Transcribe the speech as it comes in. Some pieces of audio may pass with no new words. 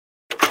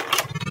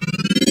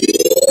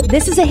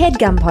This is a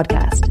HeadGum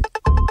podcast.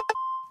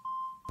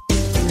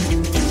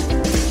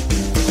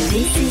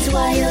 This is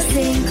why you're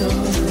single.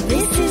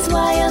 This is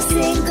why you're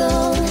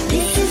single.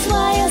 This is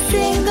why you're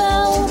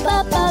single.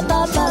 Ba ba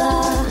ba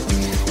ba.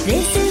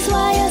 This is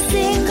why you're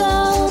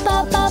single.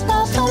 Ba ba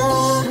ba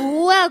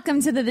ba.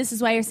 Welcome to the This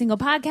Is Why You're Single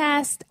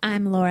podcast.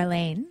 I'm Laura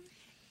Lane.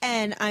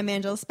 And I'm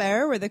Angela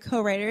Sparrow. We're the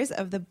co-writers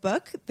of the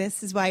book,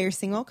 This Is Why You're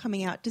Single,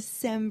 coming out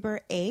December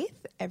 8th.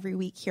 Every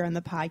week here on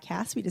the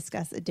podcast, we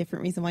discuss a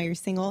different reason why you're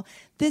single.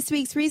 This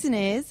week's reason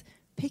is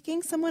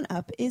picking someone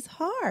up is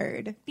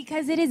hard.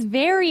 Because it is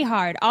very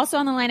hard. Also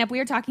on the lineup, we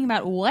are talking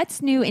about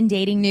what's new in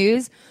dating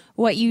news,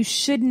 what you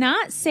should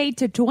not say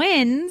to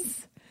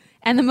twins,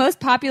 and the most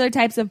popular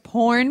types of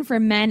porn for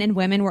men and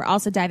women. We're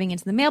also diving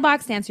into the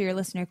mailbox to answer your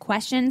listener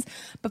questions.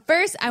 But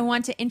first, I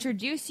want to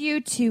introduce you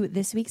to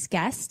this week's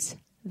guest.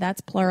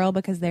 That's plural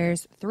because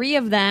there's three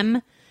of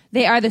them.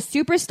 They are the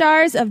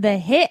superstars of the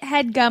hit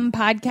HeadGum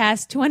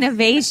podcast,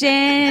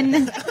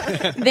 Twinnovation.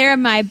 They're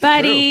my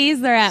buddies.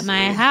 They're at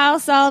my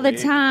house all the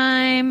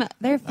time.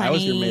 They're funny. I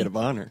was your maid of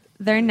honor.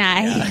 They're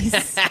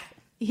nice.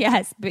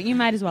 Yes, but you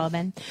might as well have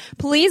been.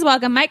 Please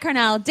welcome Mike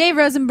Carnell, Dave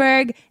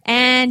Rosenberg,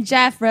 and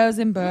Jeff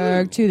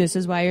Rosenberg to This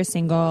Is Why You're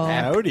Single.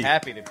 Howdy.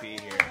 Happy to be here.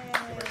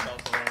 Give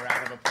ourselves a little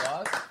round of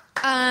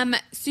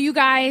applause. So you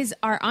guys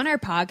are on our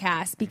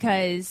podcast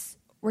because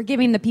we're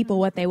giving the people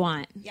what they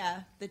want.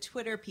 Yeah, the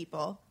Twitter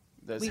people.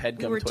 Those we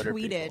HeadGum were Twitter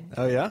tweeted. people.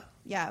 Oh, yeah?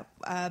 Yeah,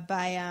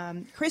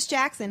 by Chris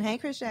Jackson. Hey,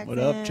 Chris Jackson. What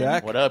up,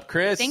 Jack? What up,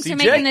 Chris? Thanks CJ? for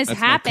making this That's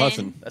my happen.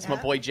 cousin. That's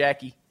my boy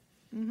Jackie.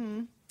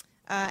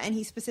 And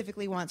he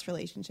specifically wants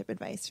relationship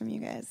advice from you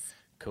guys.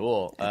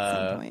 Cool. At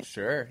some point.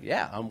 Sure.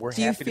 Yeah, we're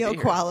Do you happy feel to be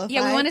here. qualified?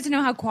 Yeah, we wanted to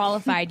know how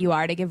qualified you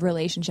are to give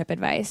relationship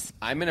advice.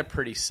 I'm in a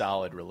pretty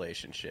solid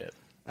relationship.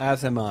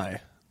 As am I.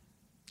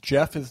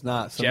 Jeff is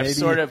not. So Jeff maybe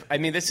sort of. I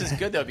mean, this is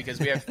good though because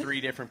we have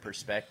three different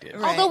perspectives.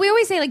 Right. Although we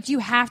always say, like, do you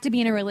have to be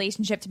in a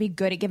relationship to be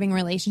good at giving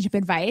relationship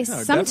advice?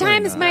 No, Sometimes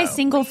definitely my not.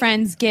 single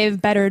friends give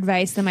better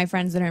advice than my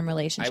friends that are in I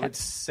relationships. would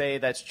say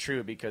that's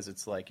true because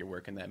it's like you're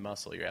working that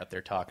muscle. You're out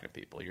there talking to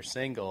people. You're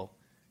single.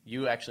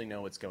 You actually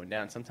know what's going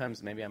down.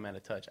 Sometimes maybe I'm out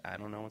of touch. I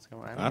don't know what's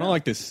going on. I don't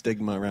like this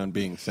stigma around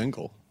being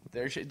single.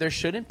 There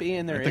shouldn't be,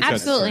 and there I is. think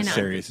Absolutely that's not.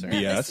 serious This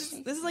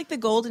BS. is like the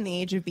golden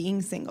age of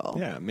being single.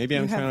 Yeah, maybe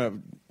I'm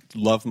trying to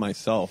love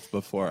myself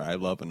before I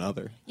love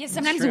another. Yeah,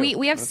 sometimes true.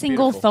 we have That's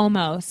single beautiful.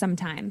 FOMO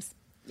sometimes.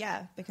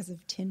 Yeah, because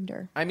of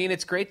Tinder. I mean,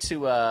 it's great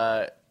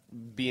to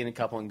be in a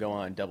couple and go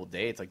on double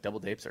dates. Like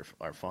double dates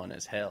are fun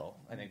as hell.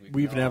 I think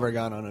We've never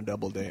gone on a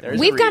double date. There's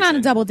We've a gone on a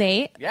reason. double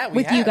date Yeah, we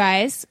with you have.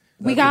 guys.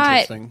 We That's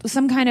got interesting.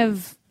 some kind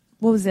of,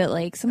 what was it,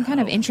 like some kind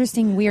of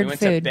interesting weird We went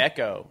food. to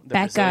Becco, the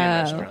Brazilian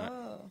restaurant.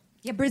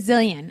 Yeah,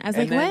 Brazilian. I was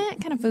And like, then-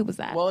 what kind of food was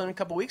that? Well, and a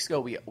couple weeks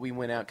ago, we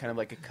went out kind of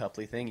like a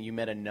coupley thing. You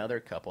met another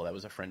couple that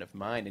was a friend of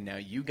mine, and now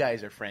you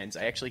guys are friends.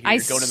 I actually hear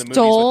you're going to the movies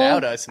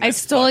without us. And I that's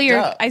stole fucked your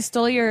up. I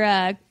stole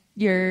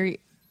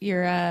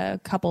your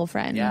couple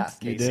friends. Yeah,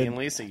 You Casey did. and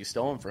Lisa, you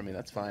stole them from me.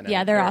 That's fine. I Yeah,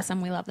 don't they're care.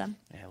 awesome. We love them.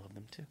 Yeah, I love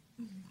them too.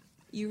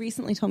 You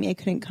recently told me I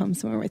couldn't come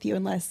somewhere with you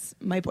unless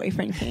my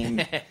boyfriend came.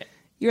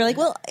 You were like,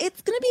 well,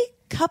 it's going to be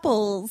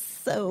couples,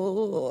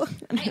 so...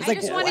 And was I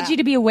like, just wanted wow. you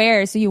to be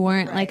aware so you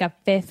weren't like a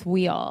fifth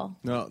wheel.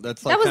 No,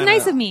 that's That like was kinda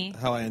nice of me.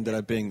 How I ended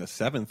up being the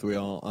seventh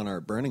wheel on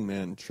our Burning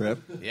Man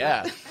trip.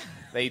 Yeah,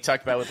 that you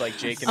talked about with like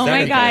Jake and Oh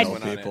my Danny God.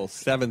 going on it. People,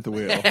 seventh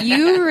wheel.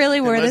 You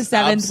really were the most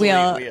seventh wheel.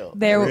 obsolete wheel. I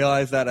There,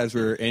 realized that as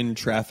we were in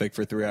traffic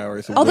for 3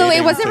 hours. although it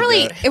waiting wasn't to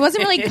really get- it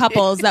wasn't really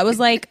couples. That was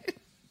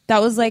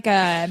like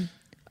a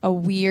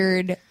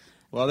weird.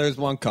 Well, there's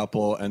one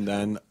couple, and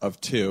then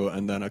of two,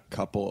 and then a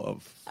couple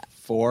of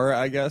four,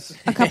 I guess.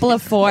 A couple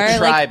of four.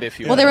 tribe, if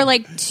you Well, will. there were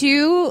like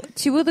two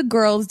of the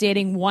girls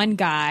dating one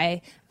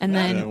guy, and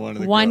then then one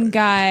of the one girls.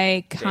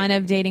 guy kind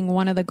of dating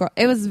one of the girls.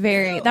 It was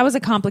that was a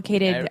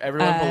complicated.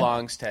 Everyone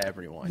belongs to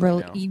everyone.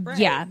 rel- you know? Right.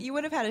 Yeah. You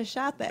would have had a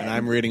shot there. And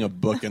I'm reading a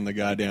book in the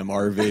goddamn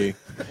RV.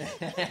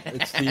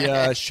 It's the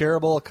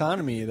shareable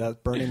economy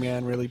that Burning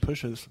Man really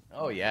pushes.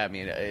 Oh yeah, I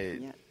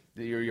mean,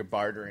 you're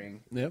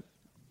bartering, Yep.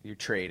 you're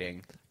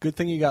trading. Good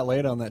thing you got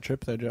laid on that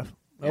trip, though, Jeff.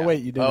 Oh, Yeah.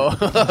 wait, you didn't. Oh, you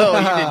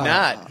did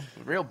not.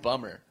 Real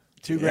bummer.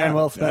 $2,000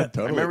 well spent.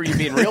 I remember you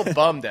being real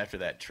bummed after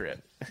that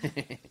trip.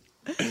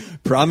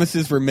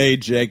 Promises were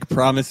made, Jake.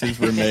 Promises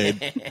were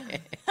made.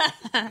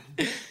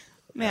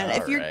 Man,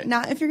 if All you're right.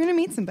 not, if you're going to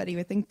meet somebody, you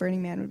would think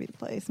Burning Man would be the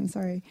place. I'm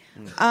sorry.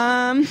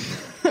 I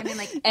mean,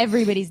 like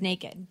everybody's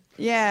naked.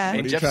 Yeah. What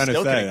are you Jeff's trying to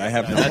still say? getting I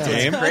have that. no That's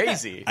game?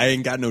 crazy. I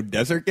ain't got no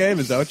desert game?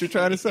 Is that what you're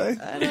trying to say?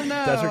 I don't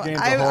know. Desert game's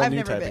a whole I've new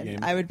never type of been. game.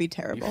 I would be You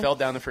terrible. fell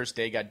down the first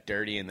day, got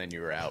dirty, and then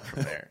you were out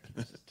from there. It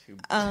was just too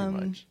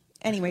much.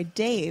 Anyway,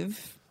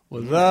 Dave,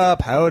 What's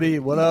up? Howdy.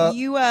 What up?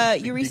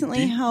 you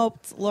recently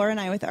helped Laura and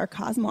I with our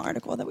Cosmo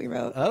article that we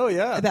wrote. Oh,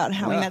 yeah. About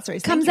how we Yeah. met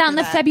stories. Comes Thank you out for in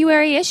the that.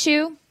 February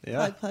issue.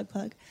 Yeah.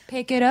 Plug.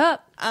 Pick it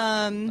up.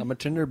 I'm a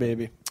Tinder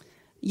baby.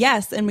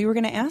 Yes, and we were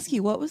going to ask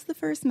you, what was the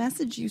first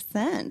message you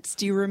sent?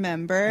 Do you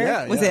remember?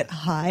 Yeah, Was yeah. it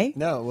hi?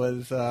 No, it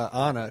was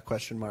Anna,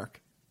 question mark.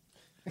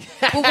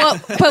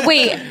 But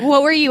wait,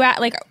 what were you at?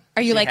 Like,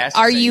 Are you She like? has to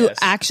Are say you yes.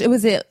 actually?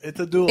 Was it? It's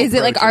a dual Is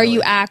it like? approach, Are you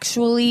really.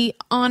 actually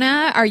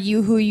Anna? Are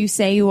you who you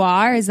say you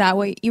are? Is that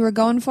what you were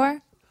going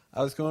for?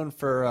 I was going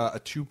for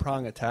a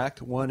two-prong attack.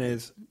 One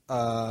is,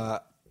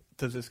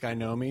 does this guy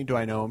know me? Do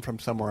I know him from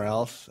somewhere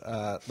else?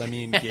 Let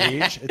me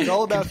engage. It's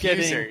all about Confuser.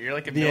 getting You're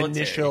like a the military.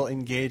 initial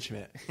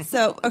engagement.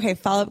 So, okay,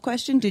 follow-up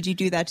question. Did you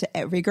do that to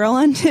every girl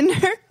on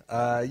Tinder?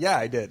 Yeah,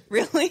 I did.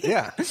 Really?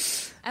 Yeah.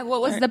 And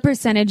what was the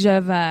percentage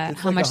of It's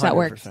how like much that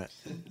worked? 100%.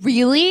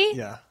 Really?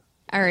 Yeah.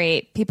 All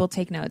right, people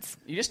take notes.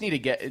 You just need to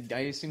get. I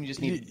assume you just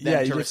need Yeah, them you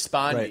to just-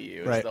 respond right, to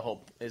you. right.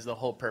 Is the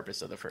whole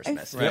purpose of the first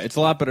message. Right. It's a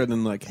lot better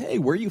than like, hey,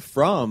 where are you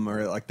from?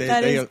 Or like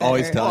That they is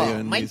always better. tell you. Oh,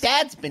 in my these-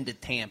 dad's been to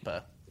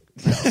Tampa.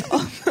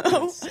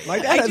 My I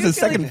dad has do a feel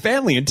second like-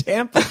 family in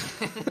Tampa.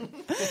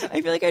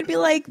 I feel like I'd be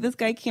like, this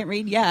guy can't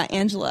read. Yeah,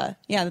 Angela.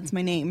 Yeah, that's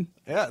my name.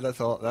 Yeah, that's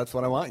all. That's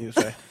what I want you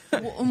to say.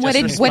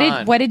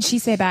 What did she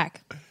say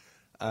back?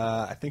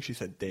 I think she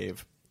said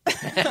Dave.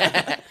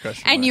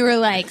 And you were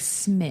like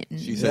smitten.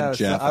 She said so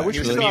Jeff. I wish we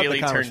actually. still had the Immediately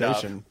turned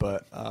off. conversation,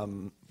 but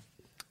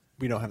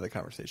we don't have the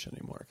conversation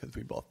anymore because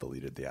we both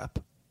deleted the app.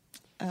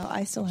 Oh,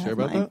 I still have Sure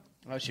about mine. that?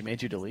 Oh, she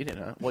made you delete it,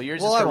 huh? Well,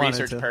 yours Well, is I for wanted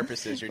research to.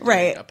 purposes. You're doing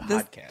Right. a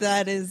This- podcast.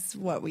 that is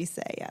what we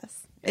say, yes.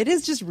 It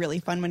is just really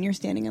fun when you're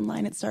standing in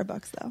line at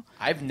Starbucks, though.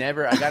 I got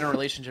in a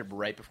relationship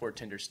right before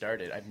Tinder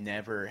started. I've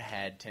never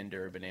had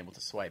Tinder or been able to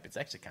swipe. It's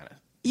actually kind of.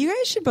 You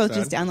guys should both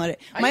just download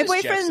it. I My use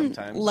Jeff boyfriend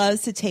sometimes.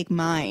 loves to take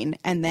mine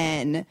and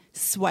then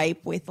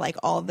swipe with like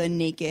all the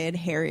naked,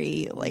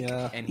 hairy, like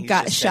Yeah. And he's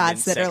got just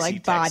shots that sending are sexy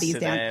like texts bodies to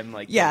down. them,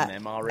 like, yeah,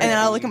 getting them and already. then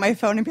I'll look at my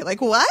phone and be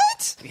like,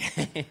 "What?"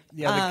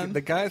 Yeah,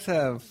 the guys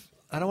have,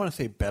 I don't want to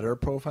say better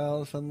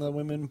profiles than the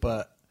women,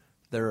 but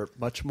they're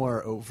much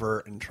more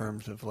overt in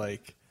terms of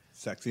like,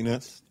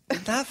 Sexiness.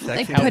 not sexy.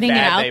 Like putting it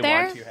bad out they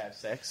there? want to have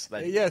sex. Yeah,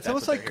 it's That's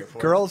almost what they're here like for.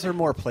 girls are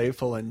more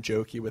playful and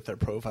jokey with their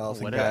profiles,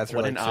 What, and guys are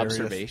what like an serious.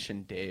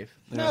 observation, Dave.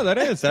 No,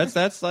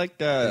 that's like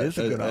It is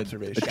a good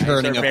observation. A Guys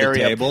turning are of very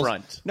the tables.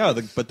 upfront. No,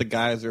 but the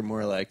guys are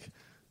more like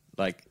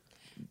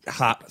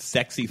hot,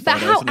 sexy But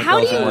photos. and the how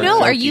do girls you more know?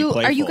 jokey, Are you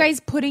playful. guys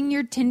putting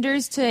your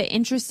Tinders to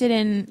interested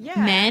in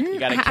men? You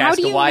got to How cast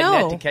do a you wide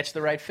know? net to catch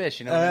the right fish.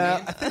 You know what I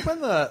mean? I think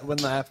when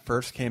the app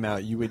first came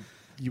out, you would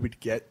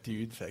get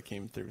dudes that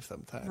came through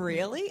sometimes.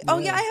 Really? Oh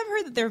yeah, I have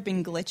heard that there have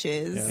been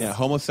glitches. Yeah,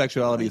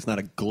 homosexuality is not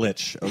a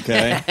glitch,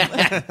 okay?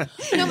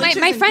 No, my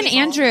Glitches in friend people.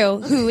 Andrew,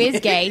 who is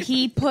gay,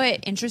 he put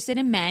interested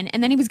in men,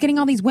 and then he was getting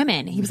all these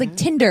women. He was like,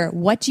 Tinder,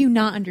 what do you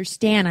not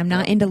understand? I'm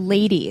not into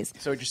ladies.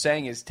 So what you're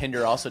saying is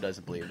Tinder also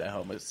doesn't believe that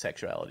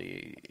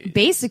homosexuality.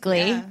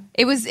 Basically, Yeah.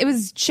 it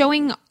was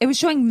showing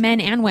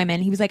men and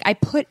women. He was like, I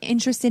put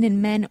interested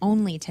in men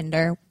only.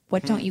 Tinder,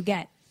 what don't you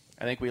get?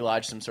 I think we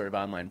lodged some sort of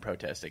online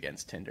protest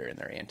against Tinder and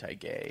their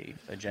anti-gay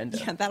agenda.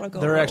 Yeah, that'll go.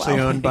 They're over actually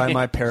well. owned by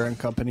my parent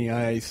company,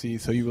 IAC,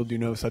 so you will do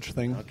no such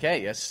thing.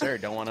 Okay, yes, sir.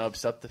 Don't want to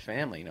upset the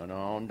family. No,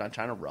 I'm not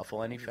trying to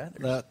ruffle any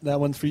feathers. That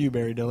one's for you,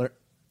 Barry Diller.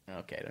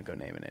 Okay, don't go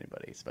naming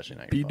anybody, especially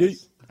not your BD.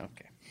 boss.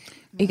 Okay.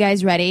 Are you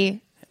guys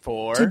ready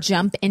For to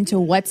jump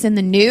into what's in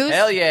the news?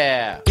 hell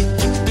yeah.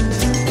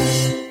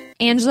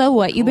 Angela,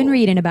 what you been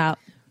reading about?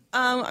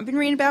 I've been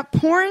reading about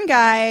porn,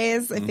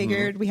 guys. Mm-hmm. I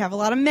figured we have a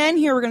lot of men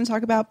here. We're going to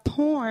talk about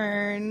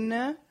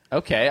porn.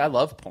 Okay, I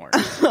love porn.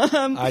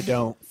 I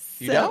don't,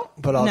 You don't?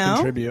 but I'll no?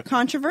 contribute.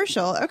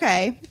 Controversial.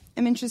 Okay.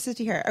 I'm interested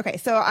to hear. Okay,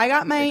 so I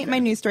got my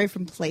news story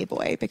from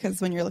Playboy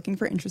because when you're looking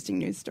for interesting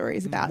news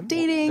stories about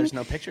dating, There's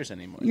no pictures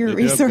anymore. your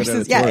They do have good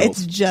resources, yeah,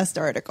 editorials. it's just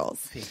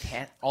articles.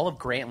 All of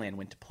Grantland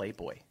went to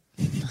Playboy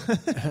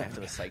after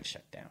the site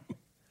shut down.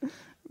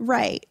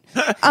 Right.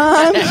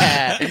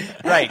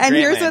 Right. And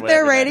here's Grantland, what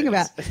they're whatever writing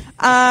that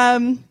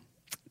about. is.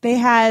 They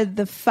had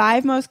the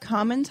 5 most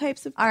common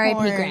types of R.I.P.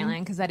 porn. Grantland,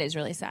 because that is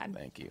really sad.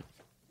 Thank you.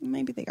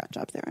 Maybe they got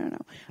jobs there. I don't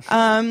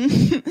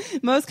know.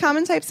 Most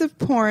common types of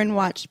porn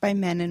watched by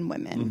men and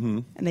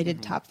women, and they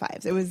did top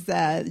 5s. It was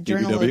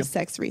Journal BBW? of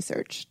Sex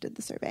Research did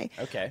the survey.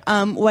 Okay.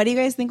 What do you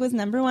guys think was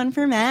number 1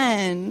 for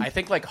men? I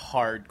think like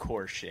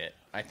hardcore shit.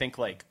 I think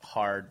like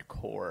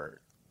hardcore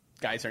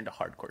guys are into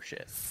hardcore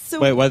shit.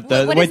 So What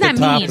does that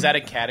mean? Is that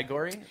a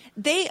category?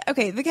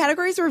 the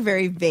categories were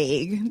very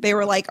vague. They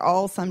were like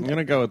all some. I'm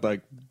gonna go with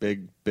like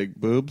big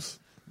boobs.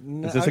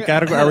 Is this a okay.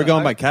 category? Are we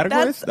going by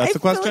categories? That's- That's the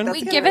I feel like question. that's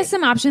We a give good us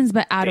some options,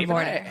 but out Dave of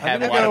and I order.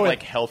 have a gonna lot go of with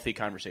like healthy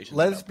conversations.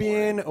 about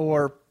Lesbian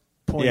or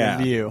point Yeah.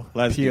 of view?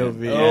 Lesbian.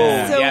 POV.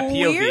 Oh. So yeah,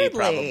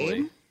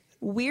 POV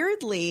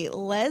weirdly,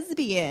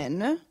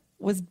 lesbian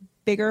was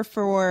bigger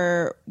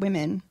for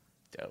women.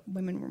 Dope.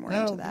 Women were more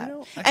No, into that. you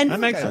know, And That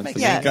makes sense. makes To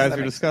me, sense. guys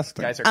are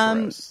disgusting. Guys are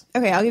gross.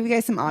 okay, I'll give you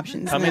guys some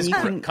options. Cum and then is, you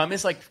can- cum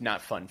is like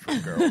not fun for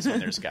girls when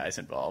there's guys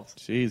involved.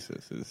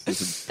 Jesus, this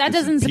is That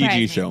this is doesn't PG surprise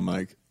me. show,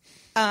 Mike.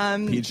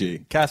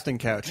 PG. Casting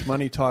couch,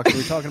 money talk. Are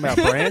we talking about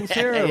brands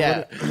here? Or Yeah.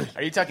 what?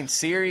 Are you talking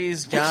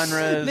series,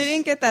 genres? They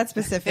didn't get that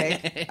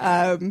specific,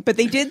 but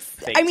they did.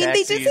 I mean, they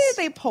did say taxis. that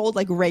they polled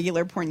like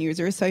regular porn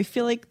users, so I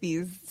feel like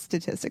these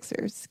statistics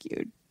are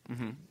skewed.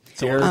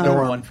 So what was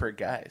number 1 for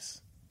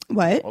guys?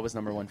 What? What was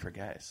number 1 for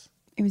guys?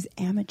 It was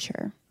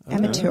amateur.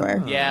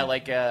 Amateur. Yeah,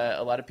 like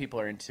a lot of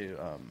people are into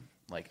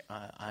like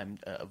I'm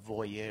a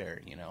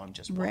voyeur, you know. I'm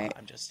just Right.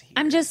 I'm just here.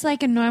 I'm just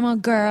like a normal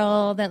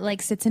girl that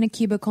like sits in a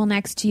cubicle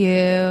next to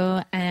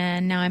you,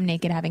 and now I'm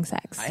naked having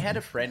sex. I had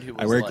a friend who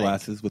was I wear like,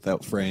 glasses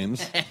without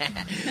frames. I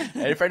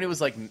had a friend who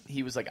was like,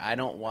 I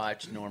don't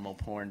watch normal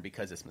porn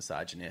because it's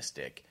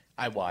misogynistic.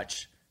 I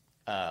watch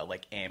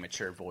like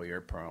amateur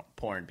voyeur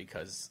porn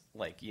because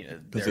like, you know,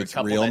 there are a it's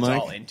couple real, that's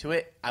Mike? all into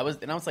it. I was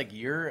like,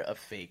 you're a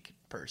fake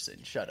person.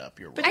 Shut up.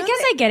 You're I guess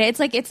I get it.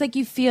 It's like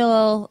you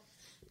feel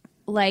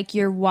like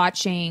you're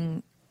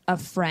watching a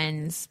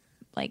friend's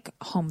like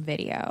home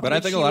video. But I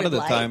think a you lot of would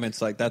the like. time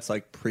it's like that's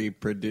like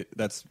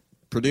that's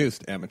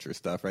produced amateur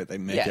stuff, right? They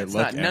make Yeah, it it's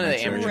look not- none of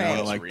the amateur. amateur You know,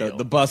 stuff's like real.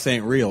 the bus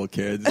ain't real,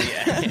 kids.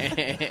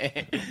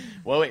 Yeah.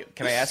 Well, wait.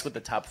 Can I ask what the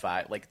top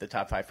 5? Like the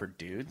top 5 for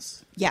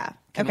dudes? Yeah.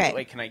 Can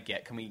Okay.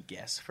 Can we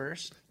guess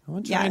first? I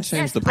want to try and Yes.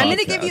 change the podcast. I'm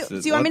gonna give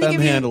you- do you want me to Let give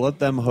them you- handle? Let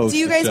them host. Do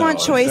you the guys show. want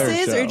It's their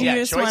choices, or show. do you Yeah,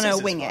 just want choices to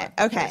is wing fun. it?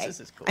 Okay. Choices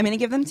is cool. I'm going to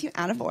give them to you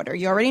out of order.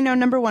 You already know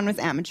number 1 was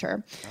amateur.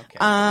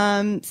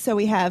 Okay. So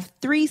we have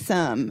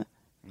threesome,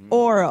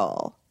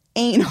 oral,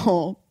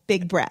 anal,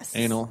 big breasts.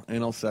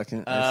 Anal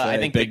second. I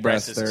think big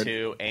breast is third.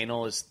 2.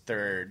 Anal is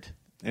 3rd.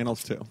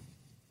 Anal's 2.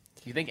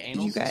 You think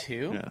anal's got-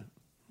 2? Yeah.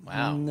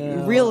 Wow.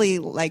 Really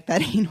like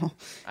that anal.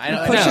 I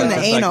know. Pushing the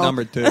it's anal. Like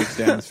number 2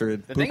 stands for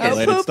The thing poop is-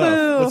 related Oh, stuff.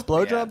 poo-poo. Was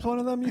blowjobs one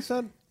of them? You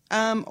said.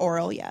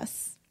 Oral,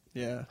 yes.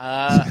 Yeah.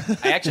 I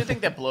actually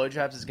think that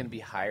blowjobs is going to be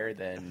higher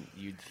than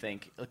you'd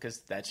think because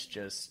that's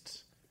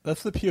just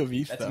That's the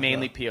POV stuff. that's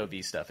mainly though.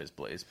 POV stuff is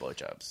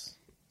blowjobs.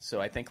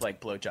 So I think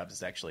like blowjobs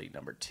is actually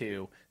number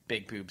 2,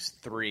 big boobs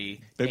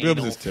 3, Big anal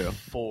boobs is 2.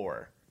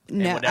 4,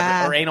 No, and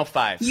whatever, or anal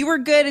 5. You were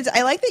good.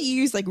 I like that you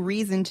used like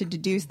reason to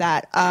deduce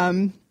that.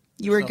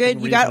 You were Something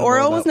good. You got reasonable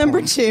oral was about number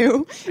porn.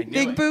 2. knew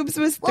Big it. boobs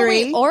was 3. Well,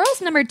 wait,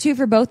 oral's number 2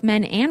 for both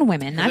men and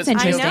women. That's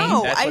it's- I interesting.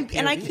 know. That's what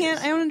And I POV can't.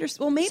 is. I don't understand.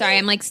 Well, maybe. Sorry,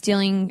 I'm like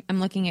stealing.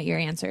 I'm looking at your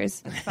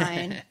answers.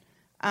 Fine.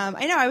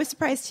 I know. I was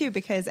surprised too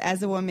because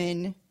as a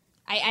woman,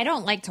 I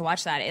don't like to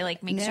watch that. It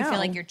like makes you No. feel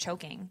like you're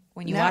choking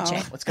when you No. watch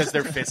it. It's because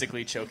they're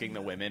physically choking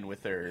the women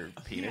with their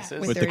penises.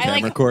 With their- the I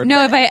camera like cord.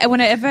 no.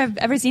 If I've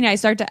ever seen it,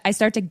 I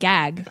start to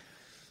gag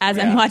as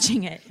I'm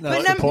watching it. No,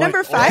 but that's the point.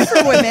 number 5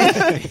 for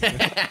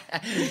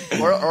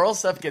women. Oral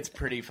stuff gets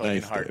pretty fucking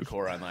Nice, Dave.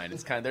 hardcore online.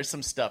 It's kind of there's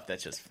some stuff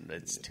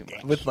that's too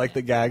much. With like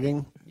the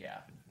gagging. Yeah,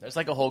 there's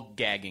like a whole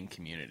gagging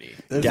community.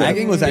 There's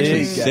Gagging a was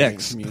actually big gagging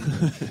 6.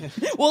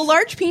 community. Well,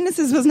 large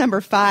penises was number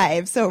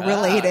 5, so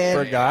related.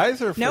 For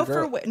guys or for no,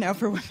 girls?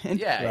 for women.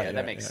 Yeah, Right,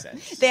 that makes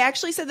sense. They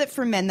actually said that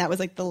for men that was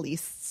like the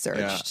least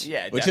searched.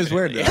 Yeah, Which is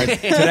weird.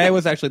 definitely. Today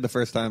was actually the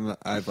first time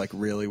I've like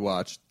really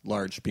watched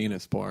large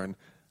penis porn.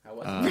 How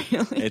was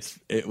it?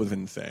 It was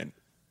insane.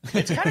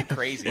 It's kind of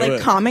crazy. Like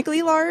was-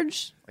 comically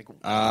large. Like,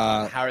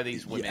 how are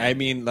these women? I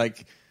mean,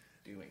 like,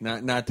 doing?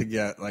 not to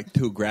get like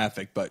too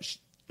graphic, but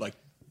like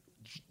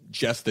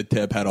just the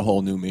tip had a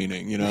whole new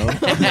meaning. You know.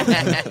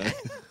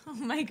 Oh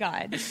my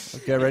god.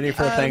 Get ready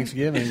for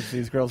Thanksgiving.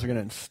 These girls are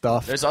getting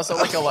stuffed. There's also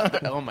like a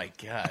lot. Oh my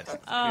god.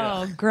 Oh,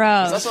 There's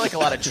gross. also like a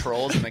lot of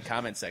trolls in the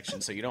comment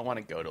section, so you don't want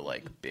to go to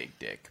like big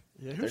dick.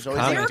 who's There's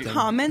always There are like, commenting?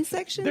 comment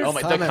sections. oh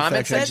my, the comment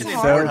comment section section in is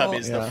Pornhub horrible.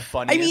 is Yeah. the I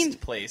funniest mean,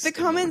 place. the in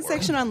comment world.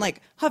 section on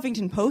like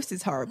Huffington Post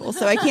is horrible,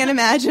 so I can't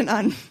imagine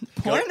on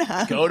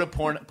Pornhub. Go to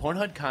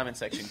Pornhub comment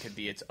section could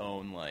be its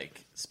own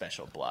like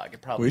special blog.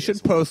 It probably We is should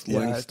one. post Yeah,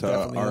 links it to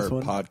definitely our is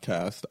one.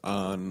 podcast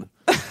on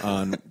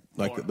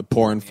like the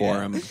porn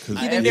forum. You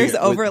think there's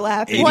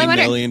overlap? 80 Well, I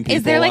wonder, million people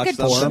is there like watch a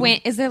that one.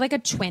 twin? Is there like a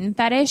twin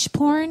fetish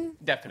porn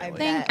Definitely.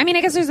 thing? I mean,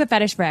 I guess there's a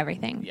fetish for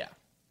everything. Yeah.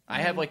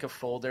 I have like a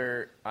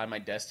folder on my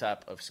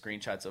desktop of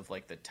screenshots of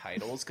like the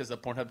titles because the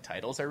Pornhub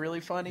titles are really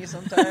funny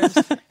sometimes,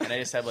 and I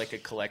just have like a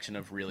collection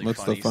of really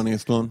What's funny. the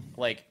funniest one?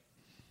 Like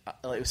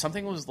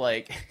something was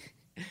like,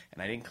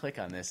 and I didn't click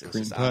on this. It was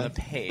Cream just pie. on the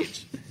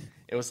page.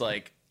 It was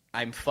like,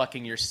 "I'm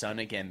fucking your son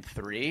again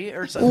 3"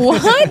 or something.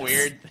 What?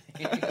 Weird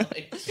thing.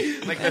 like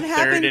the third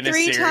happened in a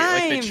 3 series,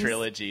 like the times.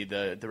 trilogy,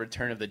 the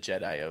Return of the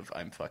Jedi of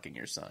 "I'm fucking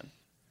your son."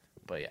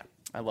 But yeah,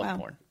 I love Wow.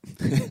 porn.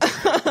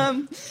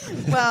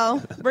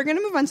 Well, we're going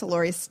to move on to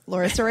Laura's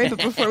story,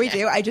 but before we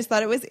do, I just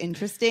thought it was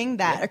interesting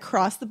that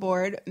across the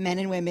board, men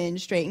and women,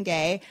 straight and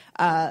gay,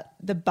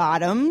 the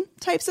bottom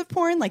types of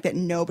porn, like that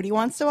nobody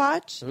wants to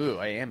watch, Ooh,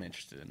 I am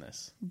interested in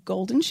this.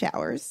 golden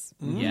showers,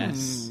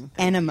 Yes.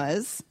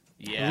 enemas.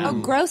 Yeah. Oh,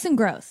 gross and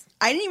gross.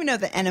 I didn't even know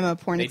that enema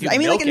porn They existed. do I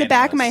mean, like milk in the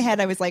back of my enemas. head,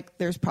 I was like,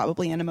 there's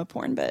probably enema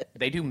porn, but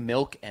They do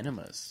milk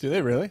enemas. Do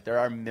they really? There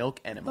are milk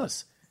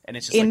enemas. And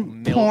it's just In like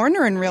milk, porn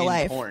or in real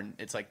life? Porn.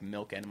 It's like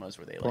milk enemas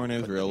where they like Porn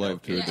is put real life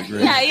milk to a in.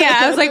 degree. Yeah.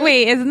 I was like,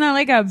 wait, isn't that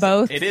like a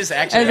both? It is I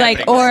actually was like,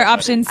 happening or with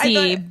option I C,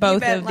 thought you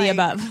both meant, of the like-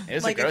 above. It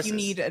was like the if grossest. you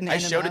need an I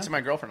showed enema. it to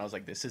my girlfriend. I was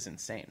like, "This is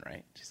insane,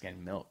 right? She's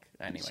getting milk."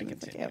 Anyway,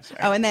 continue. Sorry.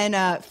 Oh, and then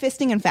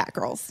fisting and fat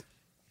girls.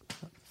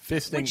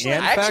 Fisting I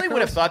and actually fat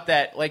would have girls? thought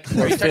that. Like,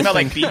 are you talking about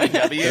like There's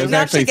BBW? Not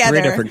actually together.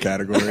 3 different Are you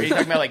categories.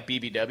 talking about like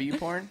BBW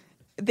porn?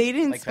 They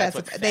didn't Like, that's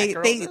what specify. fat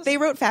girls is? They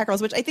wrote fat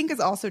girls, which I think is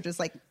also just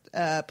like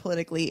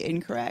politically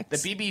incorrect. The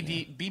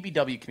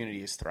BBW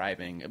community is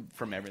thriving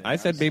from everything. I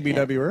said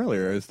BBW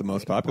earlier is the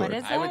most popular. What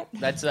is I would.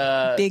 that?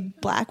 That's big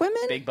black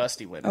women. big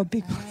busty women. Oh,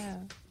 big.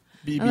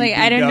 I'm like,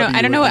 I don't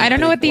know. I don't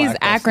know what these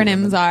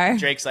acronyms are.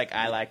 Drake's like,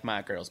 I like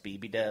my girls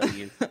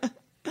BBW.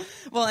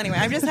 Well, anyway,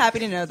 I'm just happy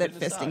to know that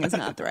fisting is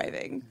not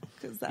thriving.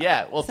 'Cause that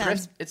Yeah, well,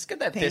 sounds it's good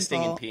that painful.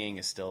 fisting and peeing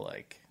is still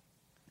like.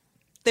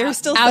 There's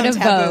still Out some of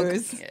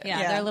taboos. vogue.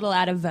 Yeah, they're a little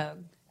out of vogue.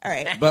 All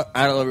right. But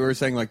I don't know. We were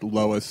saying like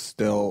lowest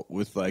still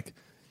with like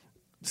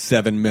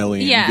 7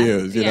 million Yeah.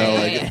 views. You Yeah, know, yeah,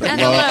 like yeah. the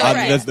And low- the low,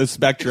 right. the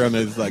spectrum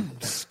is like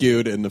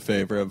skewed in the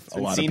favor of a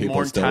Been lot of seen people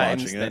more still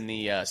times watching than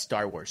it. the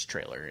Star Wars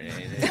trailer.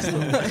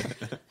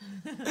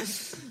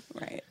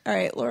 Right. All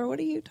right, Laura, what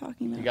are you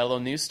talking about? You got a little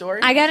news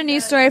story? I got a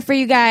news story for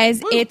you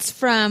guys. It's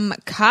from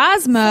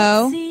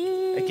Cosmo.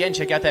 Again,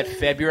 check out that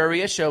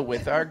February show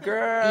with our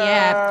girl.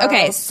 Yeah.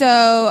 Okay,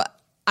 so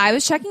I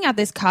was checking out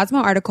this Cosmo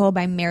article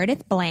by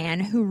Meredith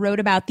Bland, who wrote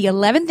about the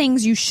 11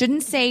 things you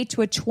shouldn't say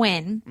to a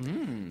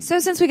twin. So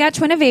since we got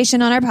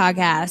Twinnovation on our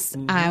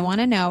podcast, I want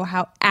to know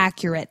how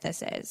accurate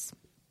this is.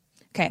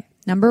 Okay,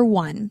 number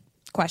 1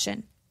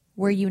 question.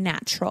 Were you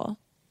natural?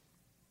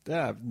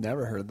 Yeah, I've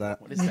never heard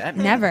that. What does that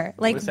mean? Never.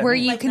 Like, does that were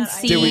mean? you Like,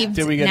 conceived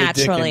Did we get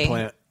naturally? a dick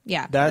implant?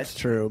 Yeah. That's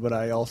true, but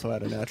I also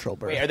had a natural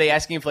birth. Wait, are they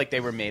asking if like they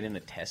were made in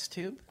a test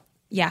tube?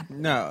 Yeah.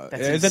 No,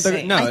 That's is it the,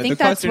 insane. no. I think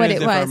the that's question what is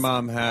it if her was.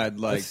 mom had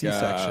like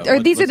C-section. Or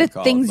these are what's the it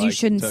called? things you Like,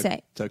 shouldn't took-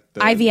 say. took the-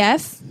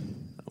 IVF,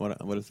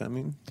 What does that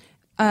mean?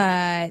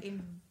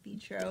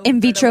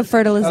 in vitro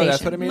fertilization. Oh,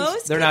 that's what it means.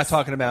 Most They're not kids-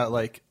 talking about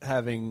like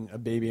having a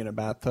baby in a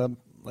bathtub,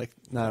 like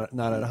not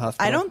at a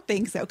hospital. I don't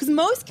think so because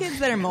most kids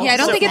that are multiple. Yeah, I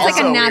don't think it's like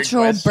Also a a weird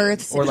natural question.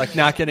 birth. or like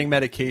not getting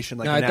medication,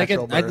 like No, a I think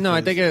natural it. birth. I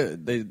is-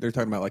 think they're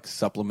talking about like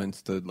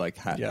supplements to like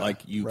Yeah,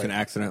 like you can right.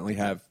 accidentally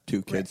have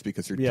 2 kids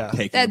because you're Yeah.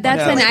 taking. That, a bunch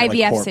that's of, an like,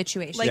 IVF horm-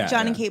 situation. like Yeah,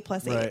 John and yeah. Kate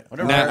plus 8. Right. What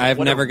a No, weird- I've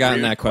what a never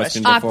gotten weird that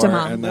question question. before.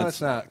 Optimum. And No, that's-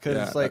 it's not because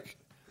yeah, it's like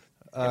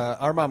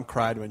our mom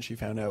cried when she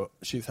found out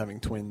she's having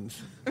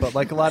twins. But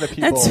like a lot of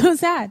people, That's so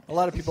sad. a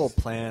lot of people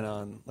plan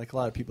on like a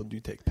lot of people do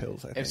take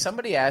pills. I think. If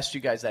somebody asked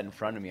you guys that in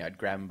front of me, I'd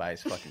grab him by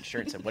his fucking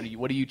shirt and say,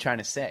 "What are you trying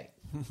to say?"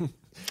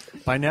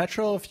 By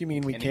natural, if you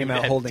mean we And came you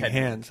out had holding 10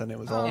 hands and it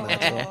was all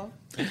natural.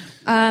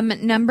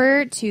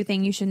 Number 2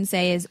 thing you shouldn't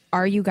say is,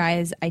 are you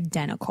guys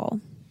identical?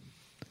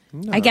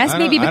 No, I guess I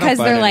maybe don't because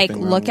find they're like,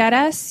 anything look wrong at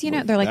us, you know,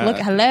 with they're like, that. look,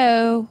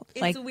 hello.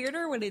 It's Like,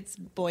 weirder when it's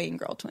boy and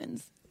girl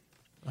twins.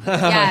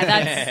 yeah,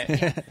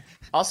 that's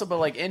Also, but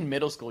like in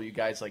middle school, you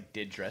guys like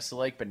did dress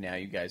alike, but now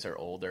you guys are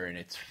older, and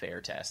it's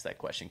fair to ask that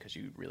question because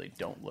you really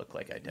don't look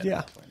like identical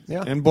Yeah, twins.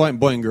 yeah. And boy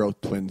and girl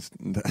twins.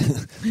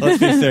 Let's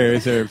be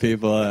serious here,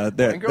 people.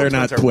 They're And girl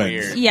not twins are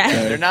twins. weird. Yeah.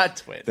 They're not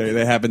twins.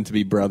 They happen to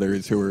be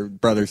brother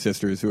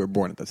sisters who were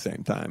born at the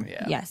same time.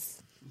 Yeah,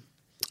 yes.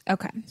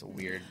 Okay. it's a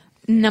weird.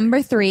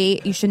 Number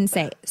 3, you shouldn't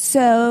say,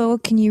 so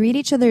can you read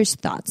each other's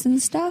thoughts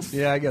and stuff?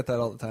 Yeah, I get that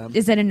all the time.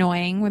 Is it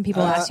annoying when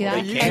people ask you that?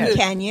 it used And to-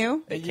 can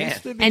you? It can't.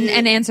 used to be,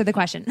 And answer the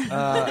question.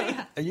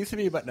 it used to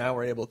be, but now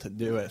we're able to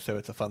do it, so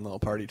it's a fun little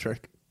party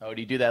trick. Oh,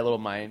 do you do that little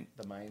mind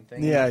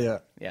thing? Yeah, yeah,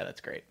 Yeah, that's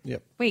great.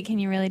 yep. Wait, can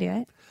you really do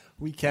it?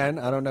 We can.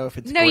 I don't know if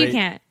it's No, you great.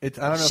 can't. It's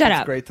I don't know Shut if it's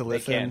up. great to They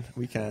listen. can.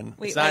 We can.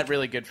 Wait, It's not like-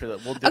 really good for the.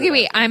 We'll do Okay, that.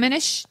 wait. I'm gonna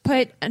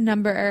put a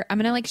number. I'm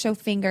gonna like show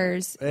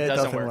fingers. It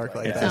doesn't work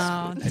like that.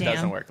 that. Oh, It damn.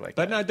 doesn't work like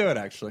But that. no, do it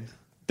actually.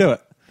 Do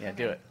it. Yeah,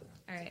 do it,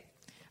 All right.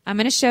 I'm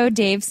gonna show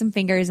Dave some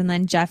fingers, and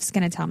then Jeff's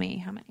gonna tell me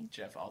how many.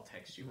 Jeff. I'll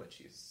text you what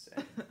she's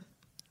saying.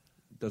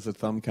 Does a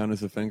thumb count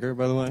as a finger?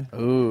 By the way,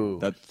 Ooh,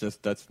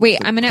 that's. Wait,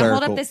 the I'm gonna hold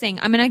clerical- up this thing.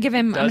 I'm gonna give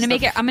him. I'm Does gonna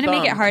make the it. I'm gonna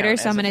make it thumb harder. count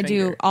So I'm as a gonna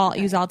do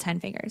finger? use all 10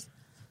 fingers.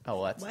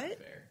 oh, that's What?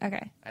 fair.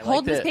 Okay. I Hold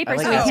like this the- paper I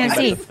like so we the- can't I like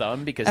see. the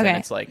thumb because Okay. then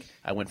it's like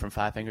I went from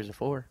 5 fingers to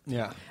 4.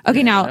 Yeah.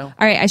 Okay. Now, know?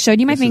 all right. I showed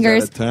you my This is out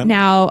fingers. of 10?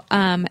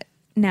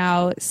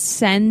 Now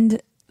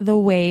send the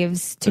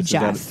waves to This is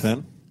Jeff. out of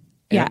 10?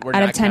 Yeah, We're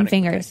out not of 10 counting.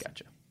 fingers. Okay,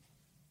 gotcha.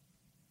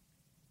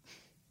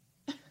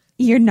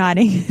 You're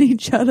nodding at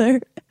each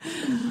other.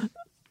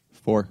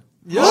 4.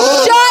 Shut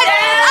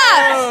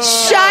up!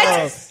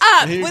 Shut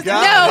up! He No,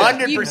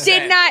 got it. you 100%.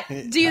 did not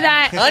do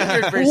that.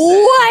 100%.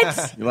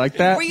 What? You like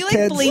that? Were you like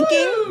kids?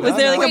 blinking? Was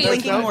there like Wait. a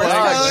blinking No, Morse no,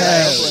 code?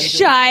 no.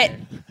 Shut.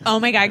 Oh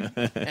my god,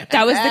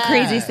 that was the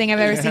craziest thing I've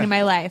ever seen in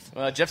my life.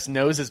 Well, Jeff's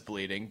nose is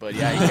bleeding, but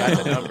yeah, you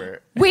got the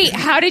number. Wait,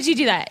 how did you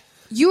do that?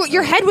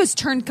 Your head was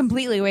turned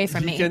completely away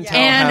from me. You can tell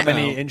and how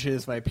many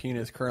inches my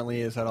penis currently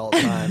is at all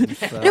times.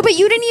 So. no, but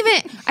you didn't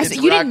even. It's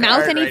You didn't rock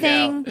mouth hard right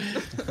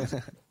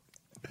anything.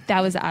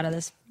 That was out of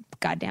this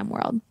goddamn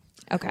world.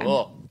 Okay.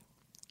 Cool.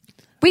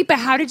 Wait, but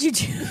how did you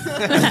do?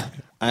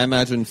 I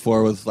imagine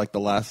 4 was like the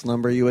last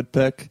number you would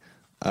pick.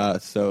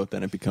 So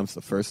then it becomes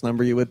the first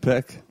number you would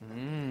pick.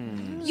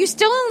 You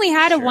still only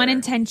had a Sure. 1 in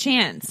 10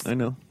 chance. I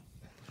know.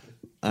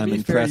 To I'm be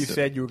fair, you impressed.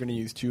 said you were going to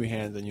use 2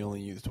 hands and you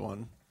only used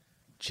 1.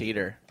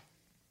 Cheater.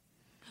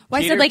 Well,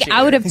 I Cheater, said like cheater.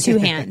 out of 2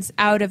 hands.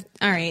 Out of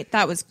all right,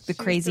 that was the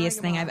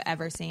craziest thing I've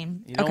ever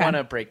seen. You don't Okay. want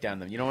to break down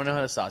them. You don't want to know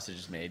how the sausage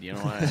is made. You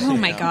don't want to. Oh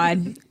my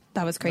god.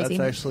 That was crazy.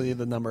 That's actually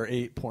the number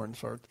 8 porn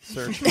search.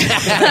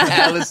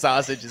 How the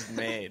sausage is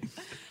made.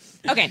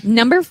 Okay,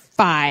 number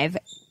 5.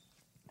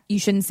 You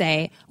shouldn't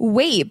say,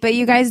 wait, but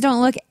you guys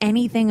don't look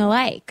anything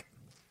alike.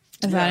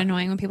 Is that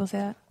annoying when people say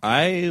that?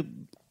 I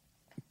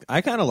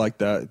kind of like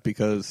that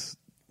because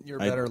You're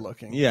better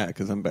looking. Yeah,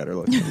 because I'm better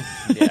looking.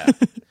 Yeah.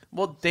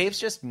 Well, Dave's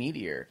just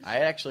meatier. I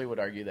actually would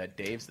argue that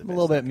Dave's the I'm best.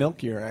 a little bit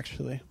milkier,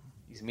 actually.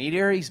 He's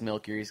meatier. He's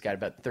milkier. He's got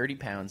about 30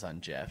 pounds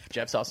on Jeff.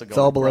 Jeff's also going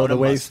all below growing the a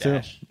waist, too.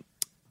 mustache.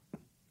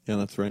 Yeah,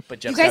 that's right.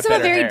 But You Jeff's guys got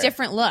have a better very hair.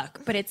 different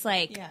look, but it's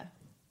like, Yeah.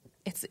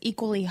 it's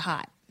equally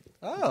hot.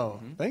 Oh,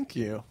 thank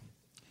you.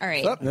 All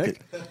right. What's up,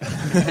 Nick?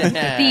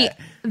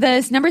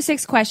 The number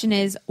 6 question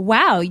is,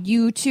 wow,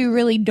 you two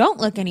really don't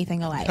look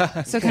anything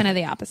alike. So kind of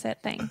the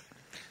opposite thing.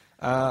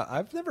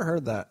 I've never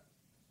heard that.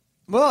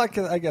 Well,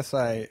 I guess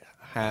I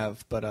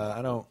have, but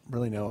I don't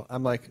really know.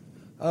 I'm like,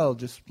 oh,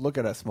 just look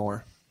at us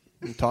more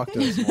and talk to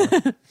us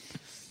more.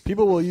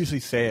 People will usually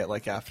say it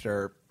like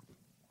after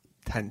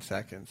 10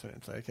 seconds, and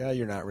it's like, yeah,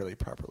 you're not really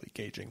properly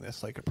gauging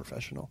this like a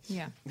professional.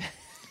 Yeah.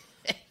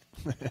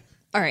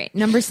 All right.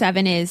 Number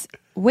 7 is,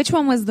 which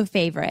one was the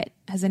favorite?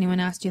 Has anyone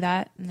asked you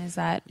that? And is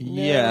that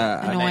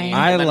Yeah, annoying?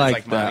 I And then it's like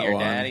like mommy that or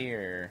one. daddy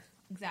or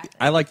Exactly.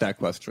 I like that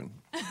question.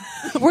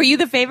 Were you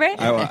the favorite?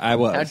 I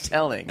was. How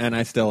telling. And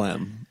I still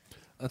am.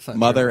 That's not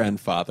Mother true. and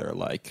father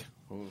alike.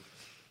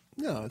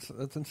 No,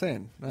 that's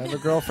insane. I have a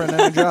girlfriend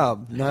and a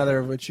job, neither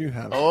of which you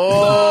have.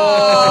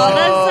 Oh,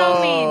 that's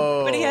so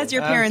mean. But he has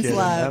your I'm parents' kidding.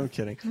 love. I'm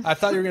kidding. I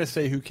thought you were going to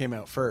say who came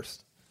out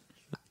first.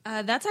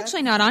 That's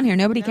actually not on here.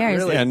 Nobody cares.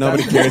 Really? Yeah,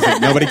 nobody cares.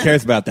 Nobody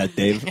cares about that,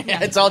 Dave.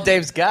 It's all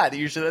Dave's got.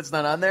 You sure that's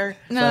not on there?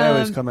 So I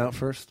always come out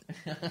first.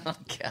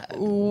 God.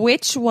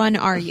 Which one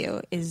are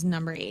you is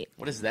number 8.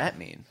 What does that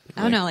mean?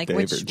 I don't know, like Dave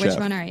which or Jeff.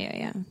 one are you?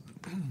 Yeah.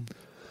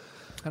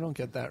 I don't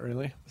get that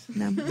really.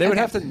 No. They would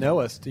have to know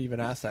us to even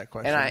ask that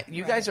question. And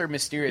you guys are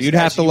mysterious. You'd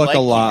guys. have to You look like a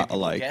lot keeping people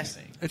alike.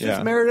 Guessing. It's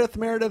Yeah. just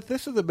Meredith.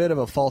 This is a bit of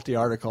a faulty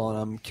article, and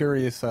I'm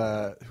curious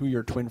who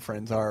your twin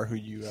friends are. Who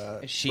you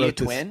Is she a wrote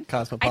this twin?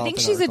 Cosmopolitan I think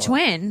she's a article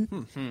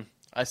on. twin.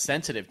 A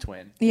sensitive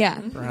twin.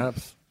 Yeah.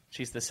 Perhaps.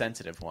 She's the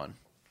sensitive one.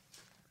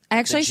 I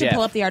actually should Jeff.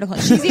 pull up the article.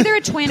 She's either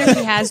a twin or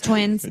she has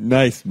twins.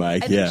 Nice,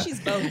 Mike. I yeah. think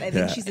she's both. I think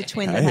Yeah. she's a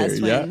twin I that has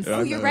hear ya. twins. Yeah.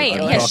 Oh, you're I'm right.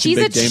 talking Yeah, she's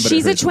big game, but it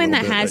she's a hurts twin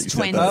little that bit has you said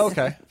twins. that. Oh,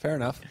 okay. Fair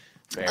enough.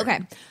 Fair. Okay.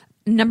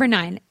 Number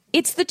 9.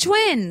 It's the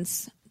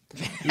twins.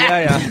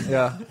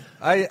 Yeah.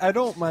 I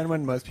don't mind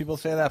when most people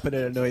say that, but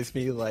it annoys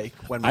me like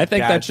when my I